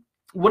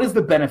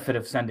benefit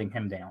of sending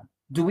him down.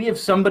 Do we have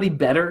somebody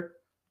better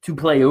to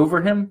play over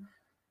him?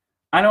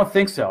 I don't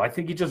think so. I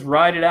think you just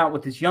ride it out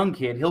with this young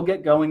kid. He'll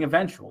get going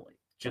eventually,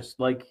 just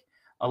like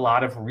a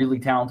lot of really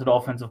talented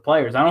offensive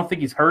players. I don't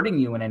think he's hurting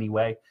you in any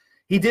way.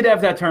 He did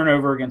have that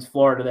turnover against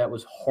Florida that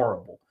was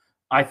horrible.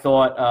 I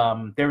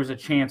thought there was a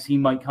chance he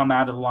might come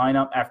out of the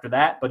lineup after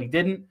that, but he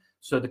didn't.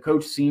 So the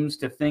coach seems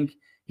to think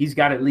he's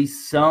got at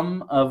least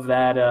some of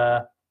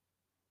that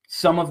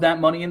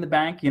money in the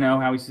bank. You know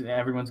how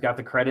everyone's got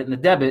the credit and the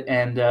debit,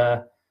 and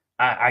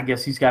I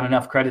guess he's got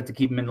enough credit to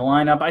keep him in the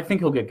lineup. I think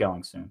he'll get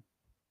going soon.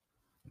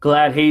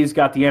 Glad Hayes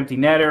got the empty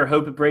netter.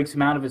 Hope it breaks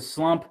him out of his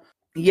slump.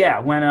 Yeah,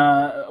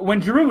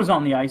 when Giroux was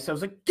on the ice, I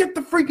was like, get the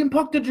freaking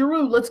puck to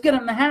Giroux. Let's get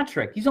him the hat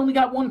trick. He's only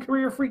got one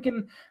career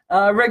freaking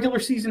regular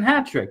season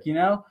hat trick, you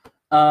know?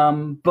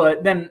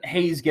 But then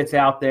Hayes gets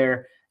out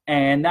there,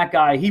 and that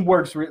guy, he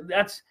works.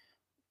 That's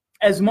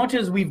as much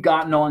as we've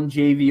gotten on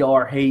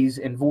JVR, Hayes,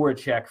 and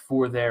Voracek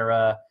for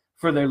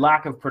their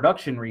lack of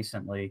production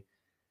recently.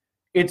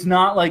 It's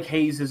not like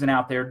Hayes isn't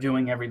out there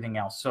doing everything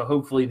else. So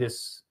hopefully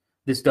this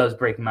does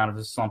break him out of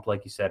his slump,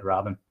 like you said,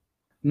 Robin.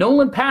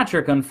 Nolan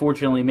Patrick,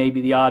 unfortunately, may be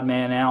the odd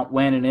man out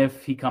when and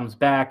if he comes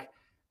back.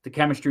 The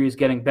chemistry is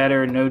getting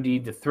better. No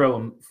need to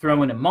throw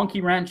in a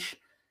monkey wrench.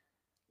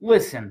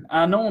 Listen,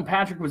 Nolan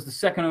Patrick was the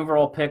second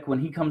overall pick. When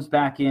he comes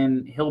back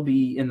in, he'll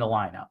be in the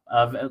lineup.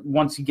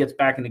 Once he gets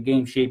back in the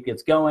game shape,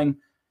 gets going.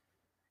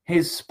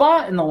 His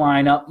spot in the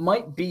lineup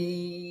might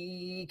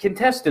be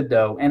contested,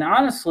 though. And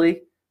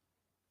honestly,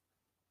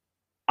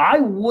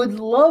 I would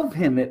love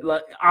him.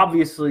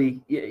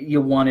 Obviously, you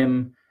want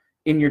him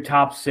in your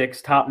top 6,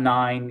 top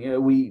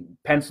 9. We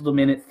penciled him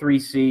in at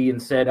 3C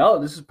and said, oh,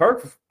 this is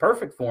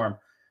perfect for him.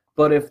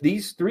 But if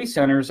these 3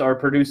 centers are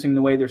producing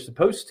the way they're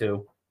supposed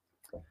to,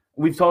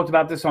 we've talked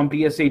about this on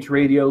BSH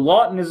Radio.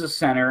 Laughton is a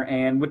center,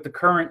 and with the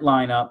current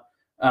lineup,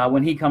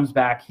 when he comes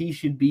back, he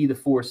should be the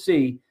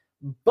 4C.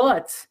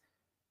 But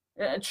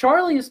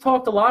Charlie has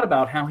talked a lot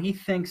about how he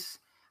thinks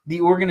the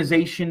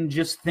organization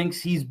just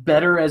thinks he's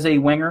better as a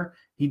winger.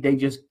 They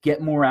just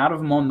get more out of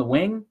him on the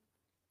wing.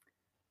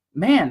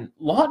 Man,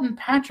 Laughton,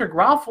 Patrick,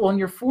 Raffl on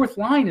your fourth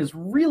line is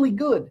really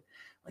good.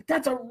 Like,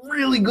 that's a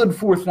really good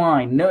fourth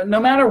line. No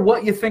matter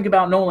what you think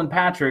about Nolan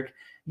Patrick,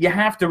 you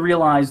have to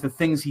realize the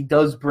things he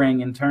does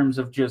bring in terms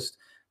of just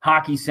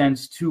hockey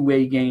sense,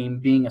 two-way game,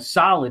 being a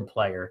solid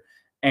player,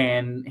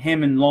 and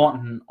him and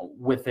Laughton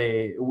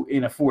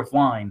in a fourth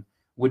line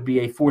would be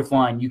a fourth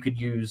line you could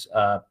use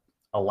a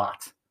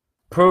lot.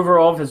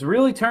 Provorov has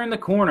really turned the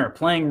corner,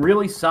 playing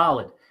really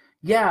solid.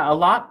 Yeah, a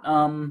lot.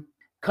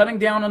 Cutting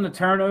down on the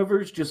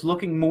turnovers, just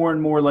looking more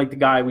and more like the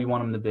guy we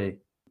want him to be.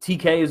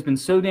 TK has been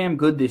so damn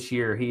good this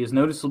year. He is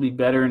noticeably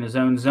better in his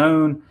own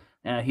zone.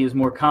 He has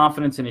more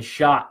confidence in his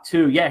shot,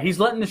 too. Yeah, he's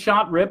letting the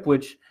shot rip,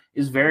 which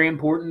is very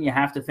important. You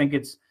have to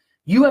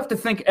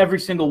think every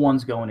single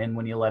one's going in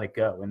when you let it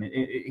go. And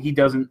he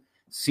doesn't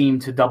seem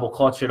to double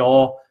clutch at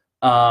all.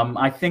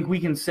 I think we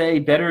can say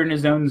better in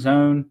his own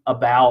zone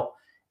about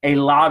a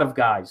lot of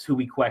guys who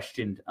we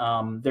questioned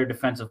their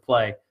defensive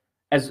play.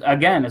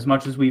 As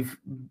much as we've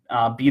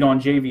beat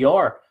on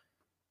JVR,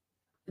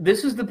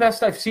 this is the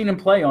best I've seen him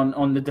play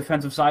on the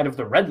defensive side of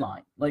the red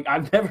line. Like,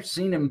 I've never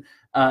seen him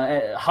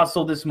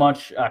hustle this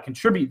much,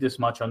 contribute this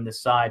much on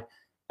this side.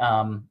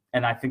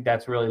 And I think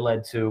that's really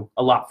led to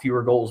a lot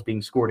fewer goals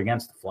being scored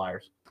against the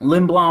Flyers.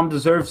 Lindblom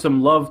deserves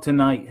some love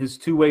tonight. His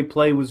two-way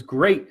play was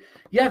great.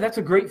 Yeah, that's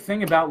a great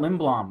thing about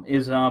Lindblom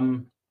is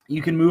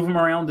you can move him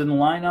around in the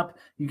lineup.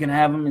 You can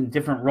have him in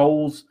different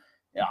roles.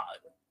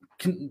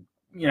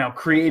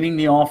 Creating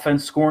the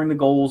offense, scoring the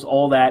goals,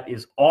 all that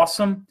is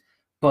awesome.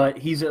 But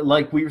he's,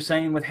 like we were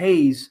saying with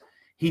Hayes,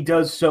 he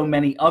does so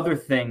many other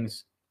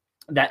things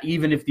that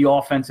even if the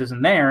offense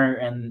isn't there,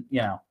 and,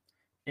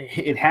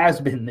 it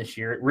has been this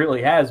year, it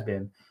really has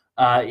been,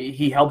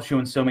 he helps you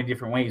in so many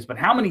different ways. But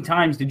how many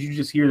times did you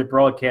just hear the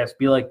broadcast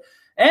be like,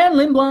 and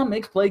Lindblom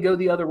makes play go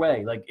the other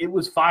way? Like, it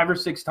was 5 or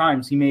 6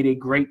 times he made a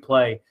great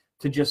play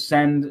to just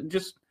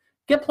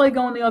get play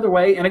going the other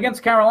way. And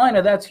against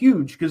Carolina, that's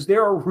huge because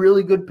they're a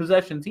really good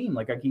possession team,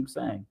 like I keep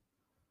saying.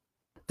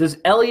 Does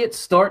Elliott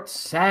start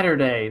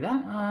Saturday?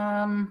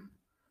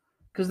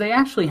 Because they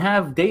actually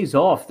have days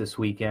off this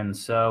weekend.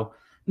 So,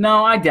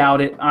 no, I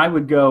doubt it. I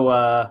would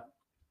go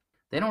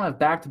they don't have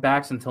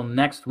back-to-backs until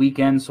next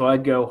weekend, so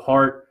I'd go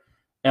Hart,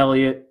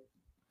 Elliott,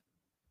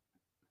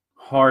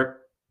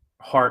 Hart,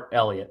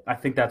 Elliott. I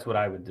think that's what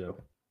I would do.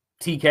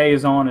 TK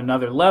is on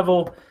another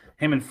level.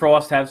 Him and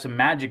Frost have some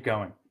magic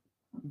going.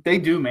 They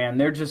do, man.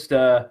 They're just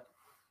they're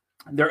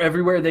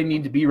everywhere they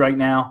need to be right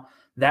now.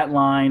 That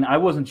line, I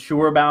wasn't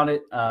sure about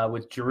it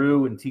with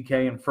Giroux and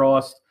TK and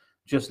Frost,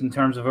 just in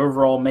terms of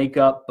overall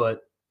makeup,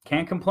 but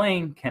can't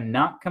complain,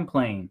 cannot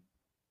complain.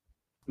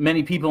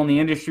 Many people in the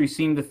industry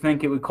seem to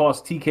think it would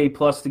cost TK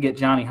plus to get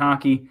Johnny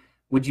Hockey.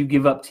 Would you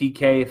give up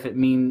TK if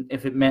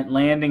it meant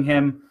landing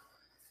him?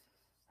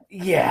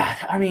 Yeah,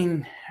 I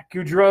mean,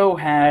 Gaudreau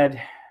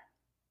had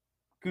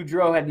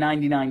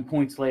 99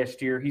 points last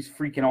year. He's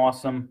freaking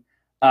awesome.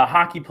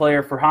 Hockey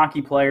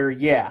player,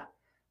 yeah.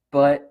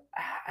 But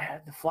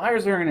the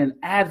Flyers are in an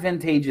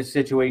advantageous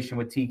situation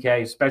with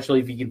TK, especially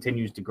if he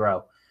continues to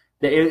grow.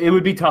 It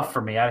would be tough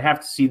for me. I'd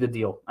have to see the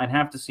deal. I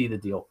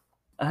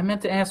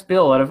meant to ask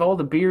Bill, out of all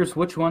the beers,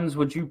 which ones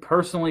would you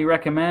personally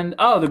recommend?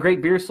 Oh, the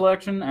great beer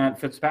selection at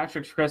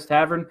Fitzpatrick's Crest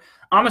Tavern.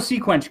 I'm a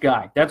Sequench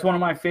guy. That's one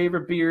of my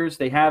favorite beers.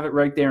 They have it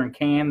right there in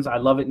cans. I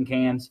love it in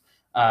cans.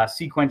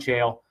 Sequench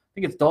Ale. I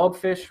think it's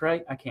Dogfish,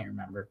 right? I can't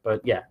remember. But,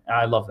 yeah,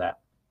 I love that.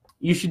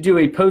 You should do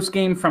a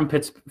post-game from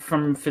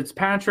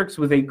Fitzpatrick's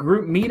with a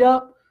group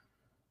meetup.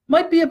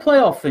 Might be a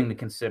playoff thing to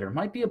consider.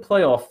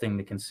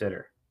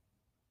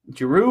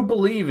 Giroux,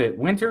 believe it.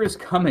 Winter is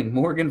coming.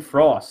 Morgan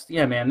Frost.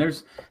 Yeah, man.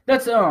 There's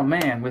so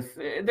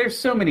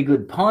many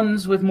good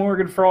puns with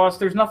Morgan Frost.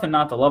 There's nothing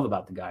not to love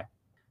about the guy.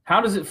 How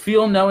does it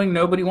feel knowing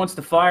nobody wants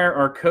to fire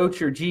our coach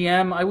or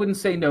GM? I wouldn't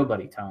say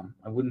nobody, Tom.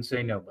 I wouldn't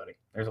say nobody.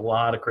 There's a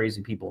lot of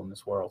crazy people in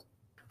this world.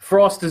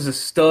 Frost is a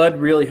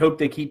stud. Really hope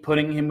they keep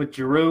putting him with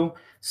Giroux.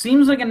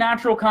 Seems like a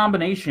natural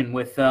combination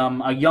with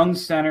a young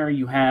center.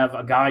 You have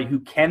a guy who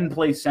can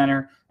play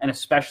center and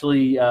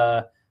especially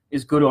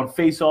is good on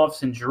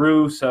faceoffs in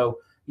Giroux, so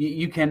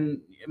you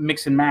can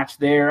mix and match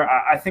there.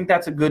 I think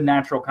that's a good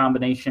natural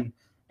combination.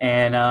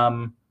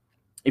 And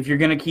if you're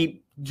going to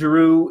keep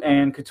Giroux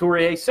and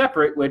Couturier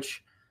separate,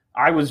 which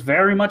I was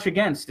very much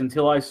against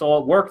until I saw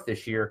it work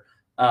this year,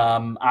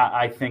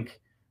 I think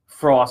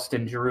Frost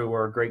and Giroux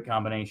are a great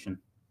combination.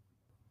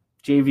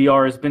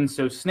 JVR has been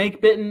so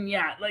snake-bitten.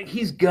 Yeah, like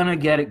he's going to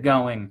get it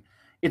going.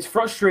 It's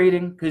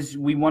frustrating because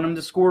we want him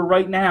to score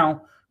right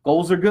now.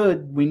 Goals are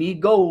good. We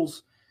need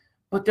goals.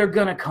 But they're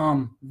going to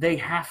come. They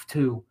have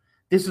to.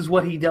 This is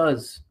what he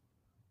does.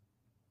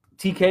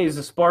 TK is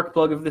the spark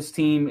plug of this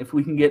team. If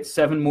we can get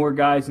 7 more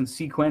guys in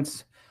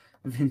sequence,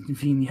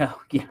 Vigneault,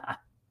 yeah,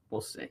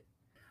 we'll see.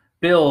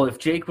 Bill, if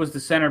Jake was the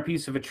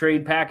centerpiece of a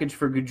trade package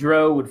for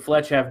Gaudreau, would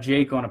Fletch have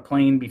Jake on a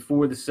plane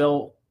before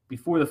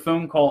the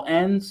phone call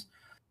ends?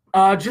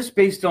 Just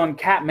based on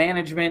cap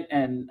management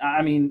and,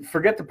 I mean,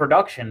 forget the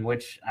production,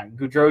 which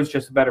Gaudreau's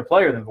just a better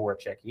player than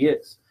Voracek. He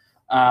is.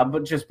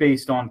 But just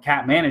based on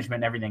cap management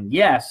and everything,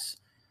 yes.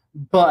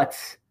 But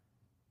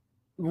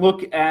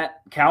look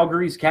at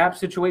Calgary's cap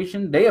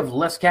situation. They have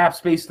less cap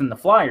space than the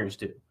Flyers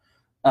do.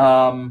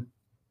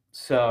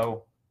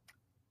 So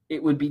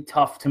it would be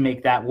tough to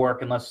make that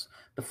work unless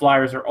the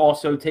Flyers are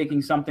also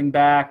taking something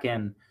back.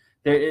 And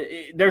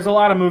there's a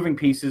lot of moving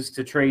pieces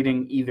to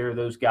trading either of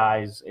those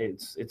guys.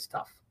 It's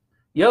tough.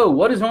 Yo,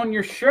 what is on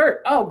your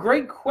shirt? Oh,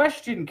 great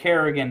question,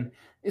 Kerrigan.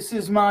 This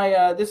is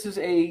my this is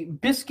a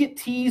Biscuit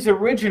Teas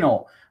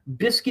original.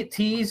 Biscuit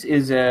Teas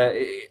is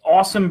a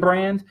awesome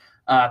brand.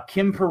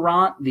 Kim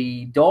Perrant,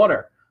 the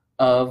daughter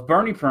of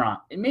Bernie Perrant,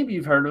 and maybe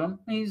you've heard of him.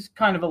 He's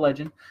kind of a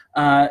legend.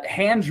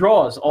 Hand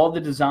draws all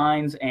the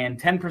designs,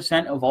 and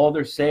 10% of all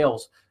their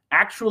sales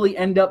actually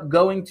end up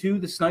going to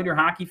the Snyder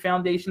Hockey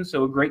Foundation.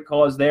 So a great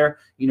cause there.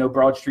 You know,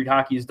 Broad Street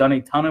Hockey has done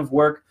a ton of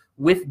work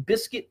with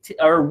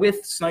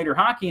with Snyder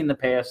Hockey in the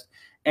past.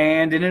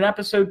 And in an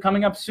episode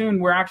coming up soon,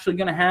 we're actually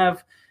going to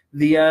have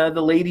the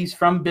ladies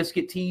from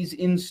Biscuit Teas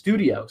in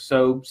studio.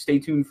 So stay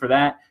tuned for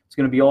that. It's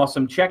going to be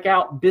awesome. Check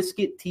out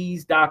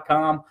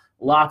biscuittees.com.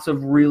 Lots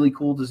of really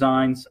cool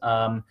designs.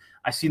 I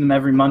see them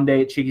every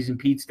Monday at Chickies and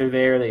Pete's. They're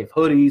there. They have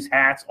hoodies,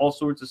 hats, all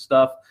sorts of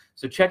stuff.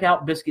 So check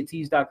out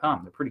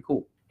biscuittees.com. They're pretty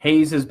cool.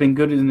 Hayes has been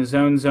good in his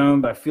own zone,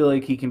 but I feel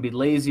like he can be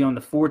lazy on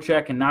the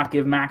forecheck and not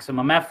give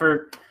maximum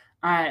effort.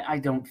 I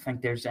don't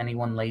think there's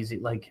anyone lazy.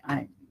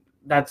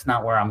 That's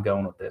not where I'm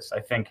going with this.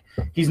 I think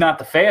he's not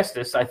the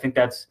fastest. I think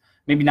that's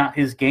maybe not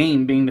his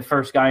game, being the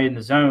first guy in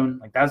the zone.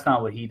 That's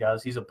not what he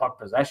does. He's a puck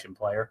possession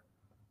player.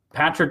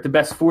 Patrick, the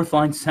best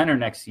fourth-line center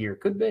next year.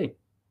 Could be.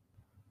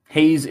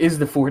 Hayes is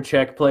the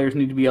forecheck. Players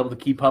need to be able to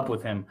keep up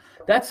with him.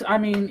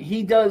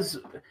 He does.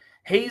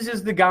 Hayes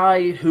is the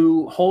guy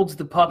who holds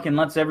the puck and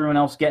lets everyone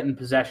else get in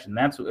possession.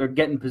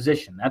 Get in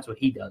position. That's what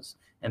he does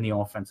in the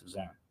offensive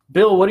zone.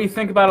 Bill, what do you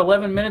think about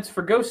 11 minutes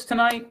for Ghost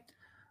tonight?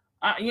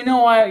 I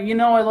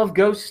love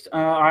Ghost.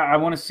 I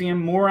want to see him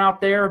more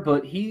out there,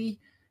 but he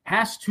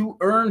has to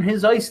earn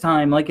his ice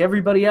time like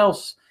everybody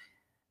else.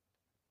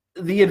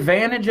 The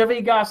advantage of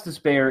a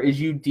Gostisbehere is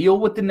you deal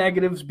with the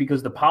negatives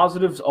because the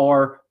positives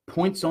are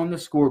points on the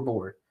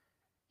scoreboard.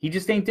 He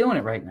just ain't doing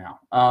it right now.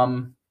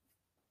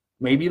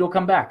 Maybe it'll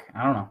come back.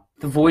 I don't know.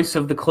 The voice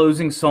of the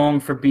closing song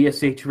for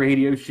BSH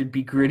Radio should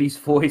be Gritty's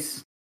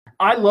voice.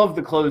 I love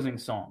the closing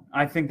song.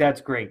 I think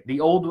that's great. The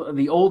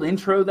old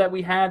intro that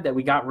we had that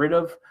we got rid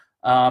of,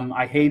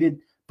 I hated,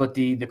 but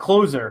the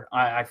closer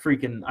I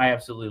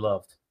absolutely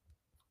loved.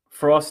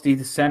 Frosty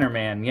the center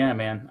man. Yeah,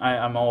 man.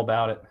 I'm all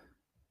about it.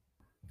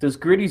 Does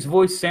Gritty's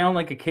voice sound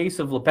like a case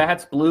of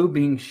Labatt's Blue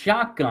being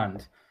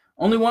shotgunned?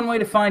 Only one way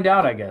to find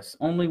out, I guess.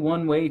 Only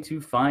one way to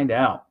find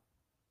out.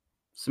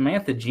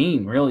 Samantha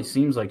Jean really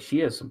seems like she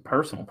has some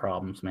personal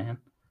problems, man.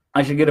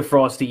 I should get a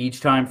Frosty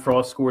each time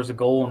Frost scores a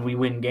goal and we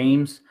win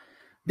games.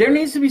 There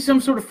needs to be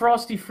some sort of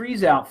Frosty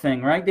freeze-out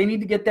thing, right? They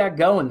need to get that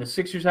going. The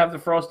Sixers have the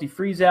Frosty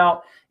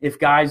freeze-out. If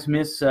guys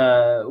miss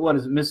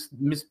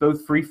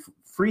both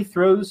free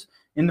throws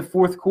in the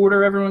fourth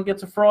quarter, everyone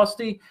gets a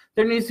Frosty.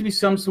 There needs to be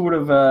some sort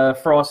of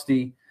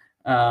Frosty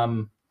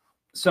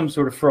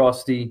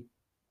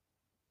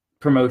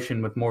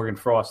promotion with Morgan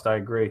Frost. I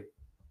agree.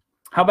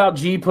 How about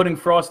G putting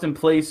Frost in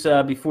place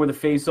before the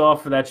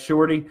face-off for that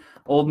shorty?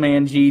 Old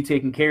man G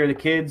taking care of the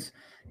kids.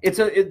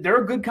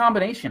 They're a good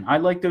combination. I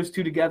like those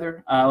two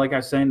together. Like I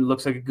was saying, it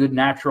looks like a good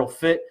natural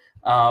fit.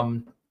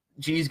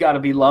 G's got to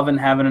be loving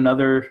having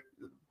another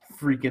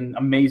freaking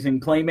amazing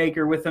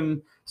playmaker with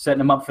him,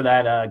 setting him up for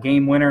that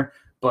game winner.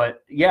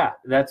 But yeah,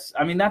 that's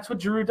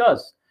what Giroux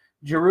does.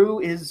 Giroux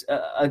is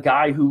a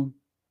guy who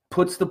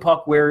puts the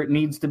puck where it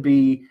needs to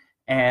be,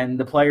 and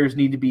the players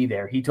need to be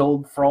there. He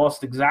told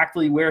Frost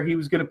exactly where he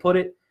was going to put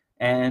it,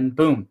 and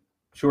boom,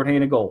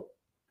 shorthanded goal.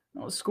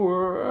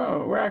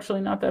 We're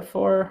actually not that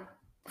far.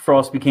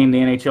 Frost became the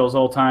NHL's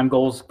all-time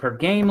goals per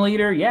game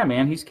leader. Yeah,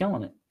 man, he's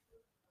killing it.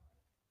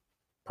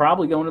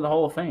 Probably going to the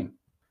Hall of Fame.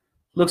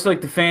 Looks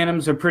like the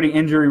Phantoms are pretty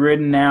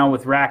injury-ridden now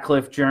with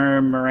Ratcliffe,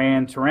 Germ,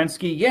 Moran,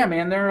 Terensky. Yeah,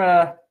 man,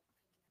 they're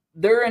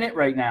in it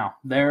right now.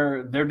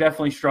 They're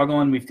definitely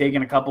struggling. We've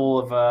taken a couple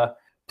of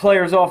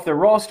players off their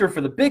roster for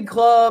the big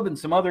club and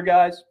some other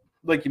guys,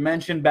 like you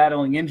mentioned,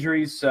 battling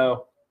injuries.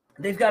 So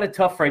they've got it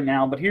tough right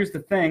now. But here's the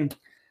thing.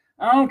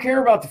 I don't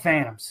care about the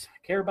Phantoms.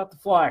 I care about the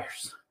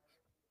Flyers.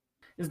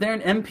 Is there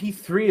an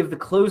MP3 of the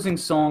closing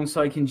song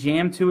so I can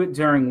jam to it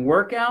during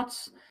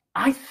workouts?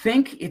 I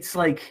think it's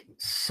like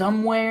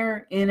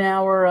somewhere in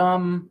our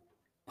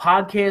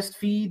podcast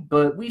feed,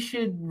 but we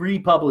should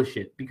republish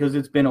it because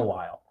it's been a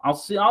while.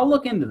 I'll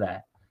look into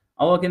that.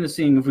 I'll look into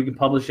seeing if we can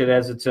publish it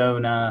as its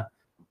own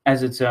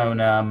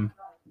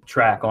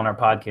track on our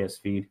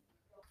podcast feed.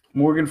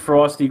 Morgan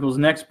Frost equals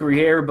next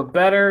Briere, but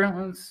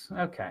better.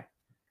 Okay.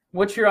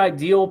 What's your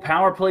ideal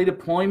power play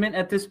deployment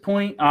at this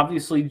point?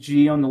 Obviously,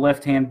 G on the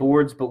left-hand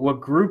boards, but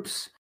what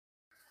groups?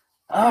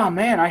 Oh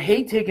man, I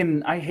hate taking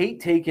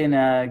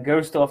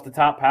Ghost off the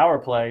top power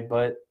play,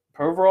 but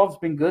Provorov's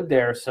been good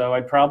there, so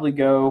I'd probably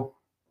go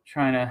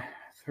trying to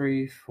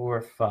 3, 4,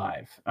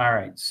 5. All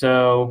right,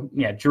 so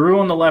yeah, Giroux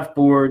on the left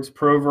boards,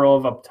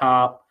 Provorov up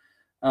top,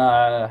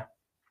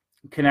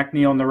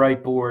 Konechny on the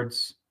right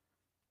boards.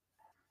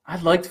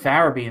 I'd liked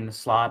Farabee in the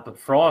slot, but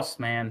Frost,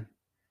 man.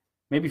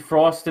 Maybe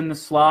Frost in the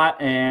slot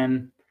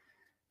and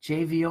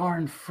JVR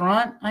in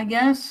front, I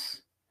guess.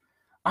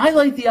 I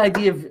like the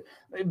idea of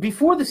 –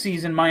 before the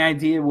season, my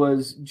idea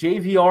was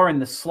JVR in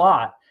the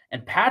slot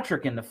and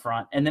Patrick in the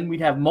front, and then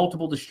we'd have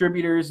multiple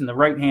distributors and the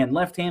right-hand,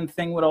 left-hand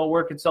thing would all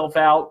work itself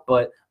out.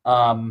 But,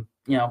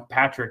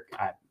 Patrick,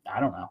 I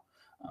don't know.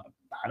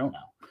 I don't know.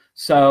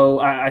 So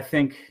I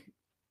think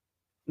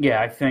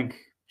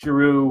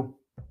Giroux,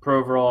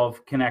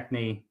 Provorov,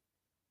 Konechny,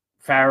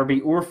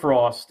 Farabee, or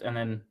Frost, and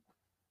then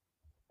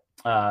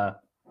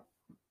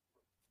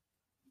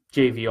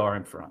JVR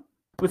in front.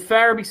 With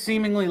Farabee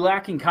seemingly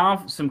lacking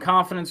some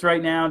confidence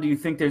right now, do you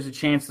think there's a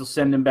chance they'll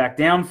send him back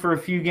down for a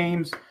few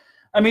games?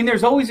 I mean,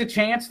 there's always a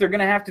chance. They're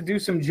going to have to do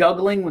some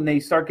juggling when they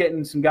start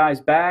getting some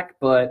guys back,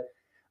 but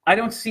I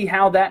don't see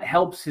how that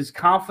helps his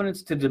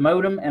confidence to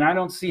demote him, and I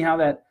don't see how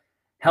that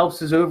helps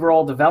his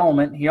overall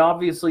development. He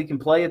obviously can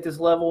play at this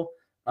level.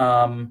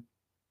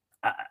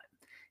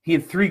 He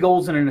had 3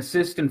 goals and an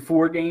assist in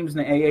 4 games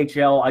in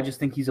the AHL. I just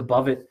think he's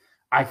above it.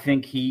 I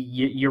think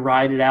you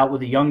ride it out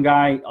with a young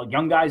guy.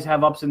 Young guys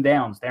have ups and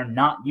downs. They're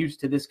not used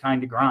to this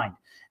kind of grind.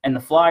 And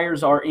the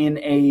Flyers are in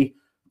a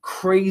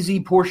crazy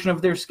portion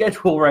of their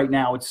schedule right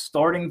now. It's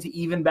starting to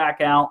even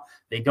back out.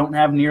 They don't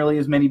have nearly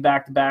as many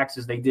back-to-backs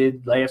as they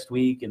did last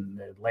week and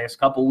the last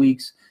couple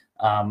weeks.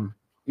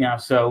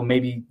 So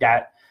maybe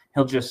that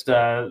he'll just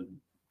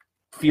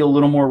feel a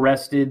little more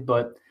rested.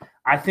 But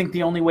I think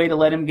the only way to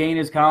let him gain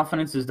his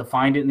confidence is to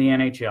find it in the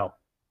NHL.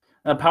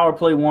 Power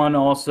play 1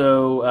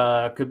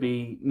 also could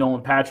be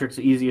Nolan Patrick's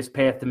easiest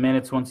path to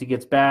minutes once he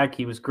gets back.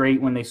 He was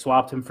great when they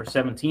swapped him for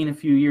 17 a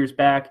few years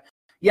back.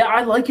 Yeah,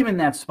 I like him in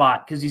that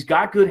spot because he's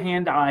got good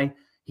hand-eye.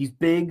 He's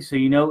big, so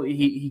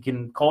he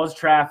can cause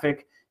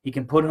traffic. He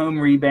can put home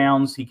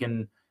rebounds. He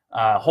can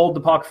hold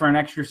the puck for an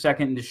extra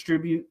second and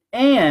distribute.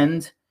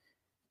 And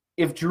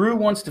if Giroux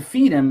wants to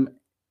feed him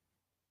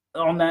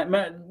on that,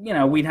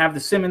 we'd have the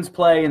Simmons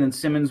play, and then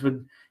Simmons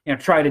would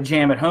try to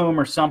jam it home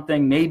or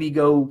something, maybe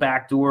go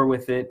backdoor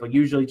with it, but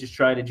usually just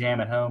try to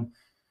jam it home.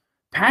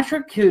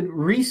 Patrick could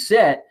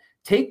reset,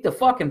 take the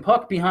fucking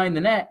puck behind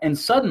the net, and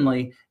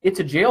suddenly it's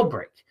a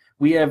jailbreak.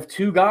 We have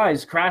 2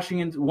 guys crashing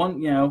into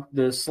one,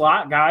 the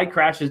slot guy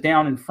crashes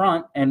down in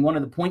front, and one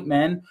of the point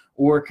men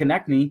or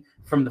Konechny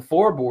from the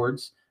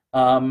forwards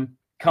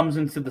comes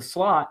into the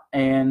slot,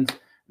 and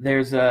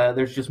there's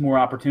just more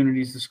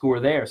opportunities to score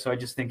there. So I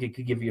just think it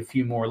could give you a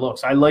few more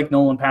looks. I like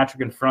Nolan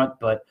Patrick in front,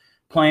 but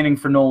planning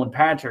for Nolan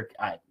Patrick,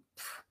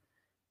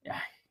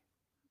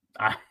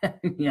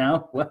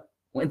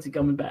 when's he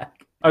coming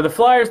back? Are the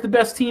Flyers the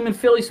best team in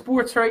Philly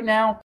sports right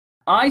now?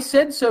 I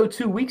said so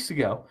 2 weeks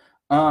ago.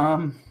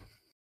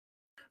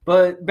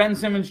 But Ben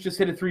Simmons just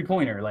hit a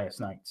 3-pointer last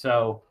night,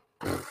 so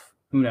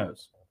who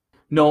knows?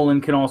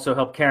 Nolan can also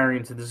help carry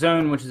into the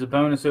zone, which is a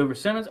bonus over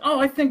Simmons.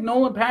 I think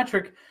Nolan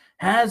Patrick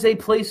has a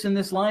place in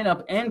this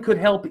lineup and could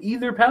help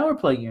either power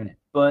play unit,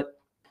 but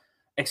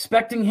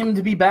expecting him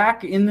to be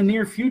back in the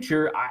near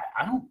future,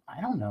 I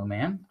don't know,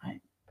 man.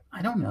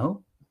 I don't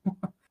know.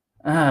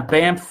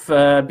 Banff,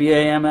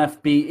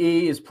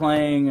 BAMFBE is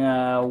playing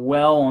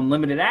well on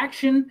limited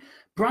action.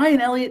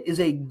 Brian Elliott is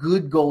a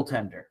good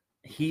goaltender.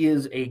 He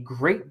is a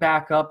great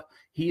backup.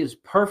 He is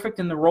perfect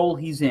in the role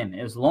he's in.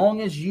 As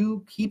long as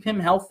you keep him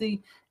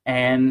healthy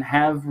and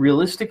have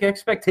realistic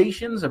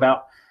expectations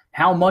about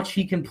how much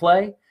he can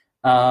play,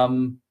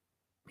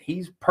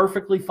 he's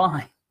perfectly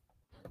fine.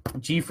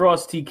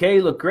 G-Frost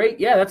TK look great.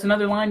 Yeah, that's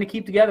another line to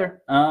keep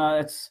together.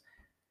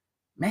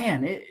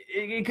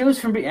 It goes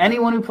from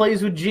anyone who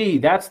plays with G,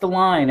 that's the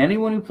line.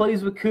 Anyone who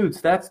plays with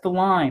Coots, that's the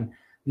line.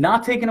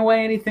 Not taking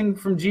away anything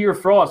from G or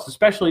Frost,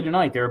 especially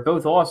tonight. They're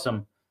both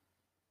awesome.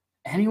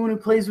 Anyone who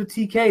plays with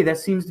TK, that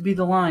seems to be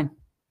the line.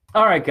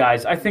 All right,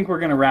 guys, I think we're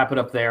going to wrap it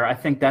up there. I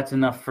think that's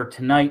enough for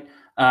tonight.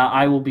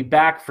 I will be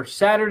back for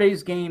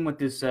Saturday's game with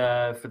this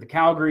for the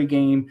Calgary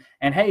game.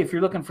 And, hey, if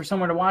you're looking for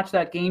somewhere to watch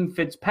that game,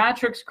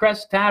 Fitzpatrick's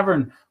Crest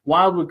Tavern,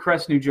 Wildwood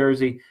Crest, New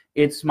Jersey.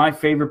 It's my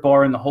favorite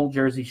bar in the whole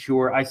Jersey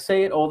Shore. I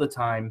say it all the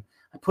time.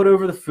 I put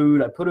over the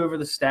food. I put over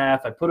the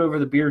staff. I put over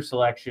the beer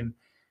selection.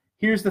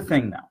 Here's the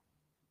thing, though.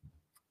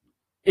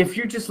 If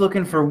you're just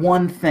looking for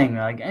one thing,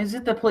 like, is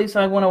it the place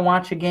I want to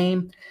watch a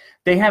game?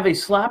 They have a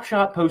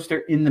Slapshot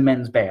poster in the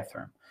men's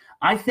bathroom.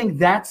 I think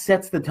that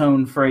sets the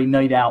tone for a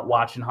night out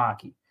watching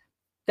hockey.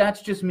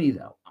 That's just me,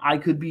 though. I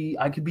could be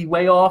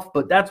way off,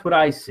 but that's what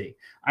I see.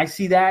 I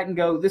see that and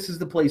go, this is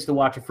the place to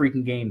watch a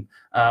freaking game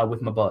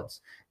with my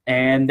buds.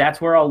 And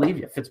that's where I'll leave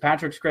you.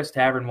 Fitzpatrick's Crest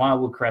Tavern,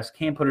 Wildwood Crest.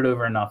 Can't put it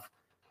over enough.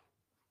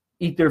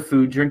 Eat their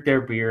food, drink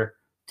their beer.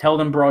 Tell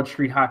them Broad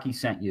Street Hockey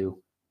sent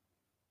you.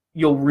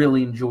 You'll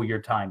really enjoy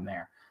your time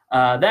there.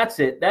 That's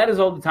it. That is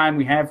all the time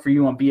we have for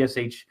you on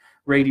BSH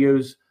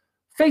Radio's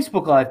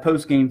Facebook Live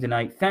post-game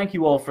tonight. Thank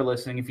you all for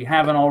listening. If you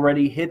haven't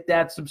already, hit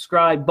that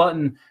subscribe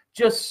button.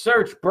 Just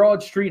search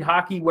Broad Street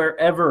Hockey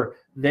wherever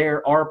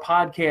there are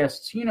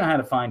podcasts. You know how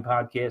to find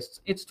podcasts.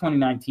 It's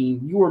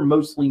 2019. You are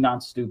mostly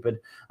not stupid.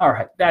 All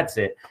right, that's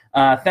it.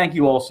 Thank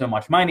you all so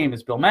much. My name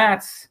is Bill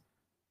Matz.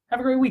 Have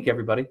a great week,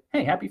 everybody.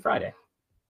 Hey, happy Friday.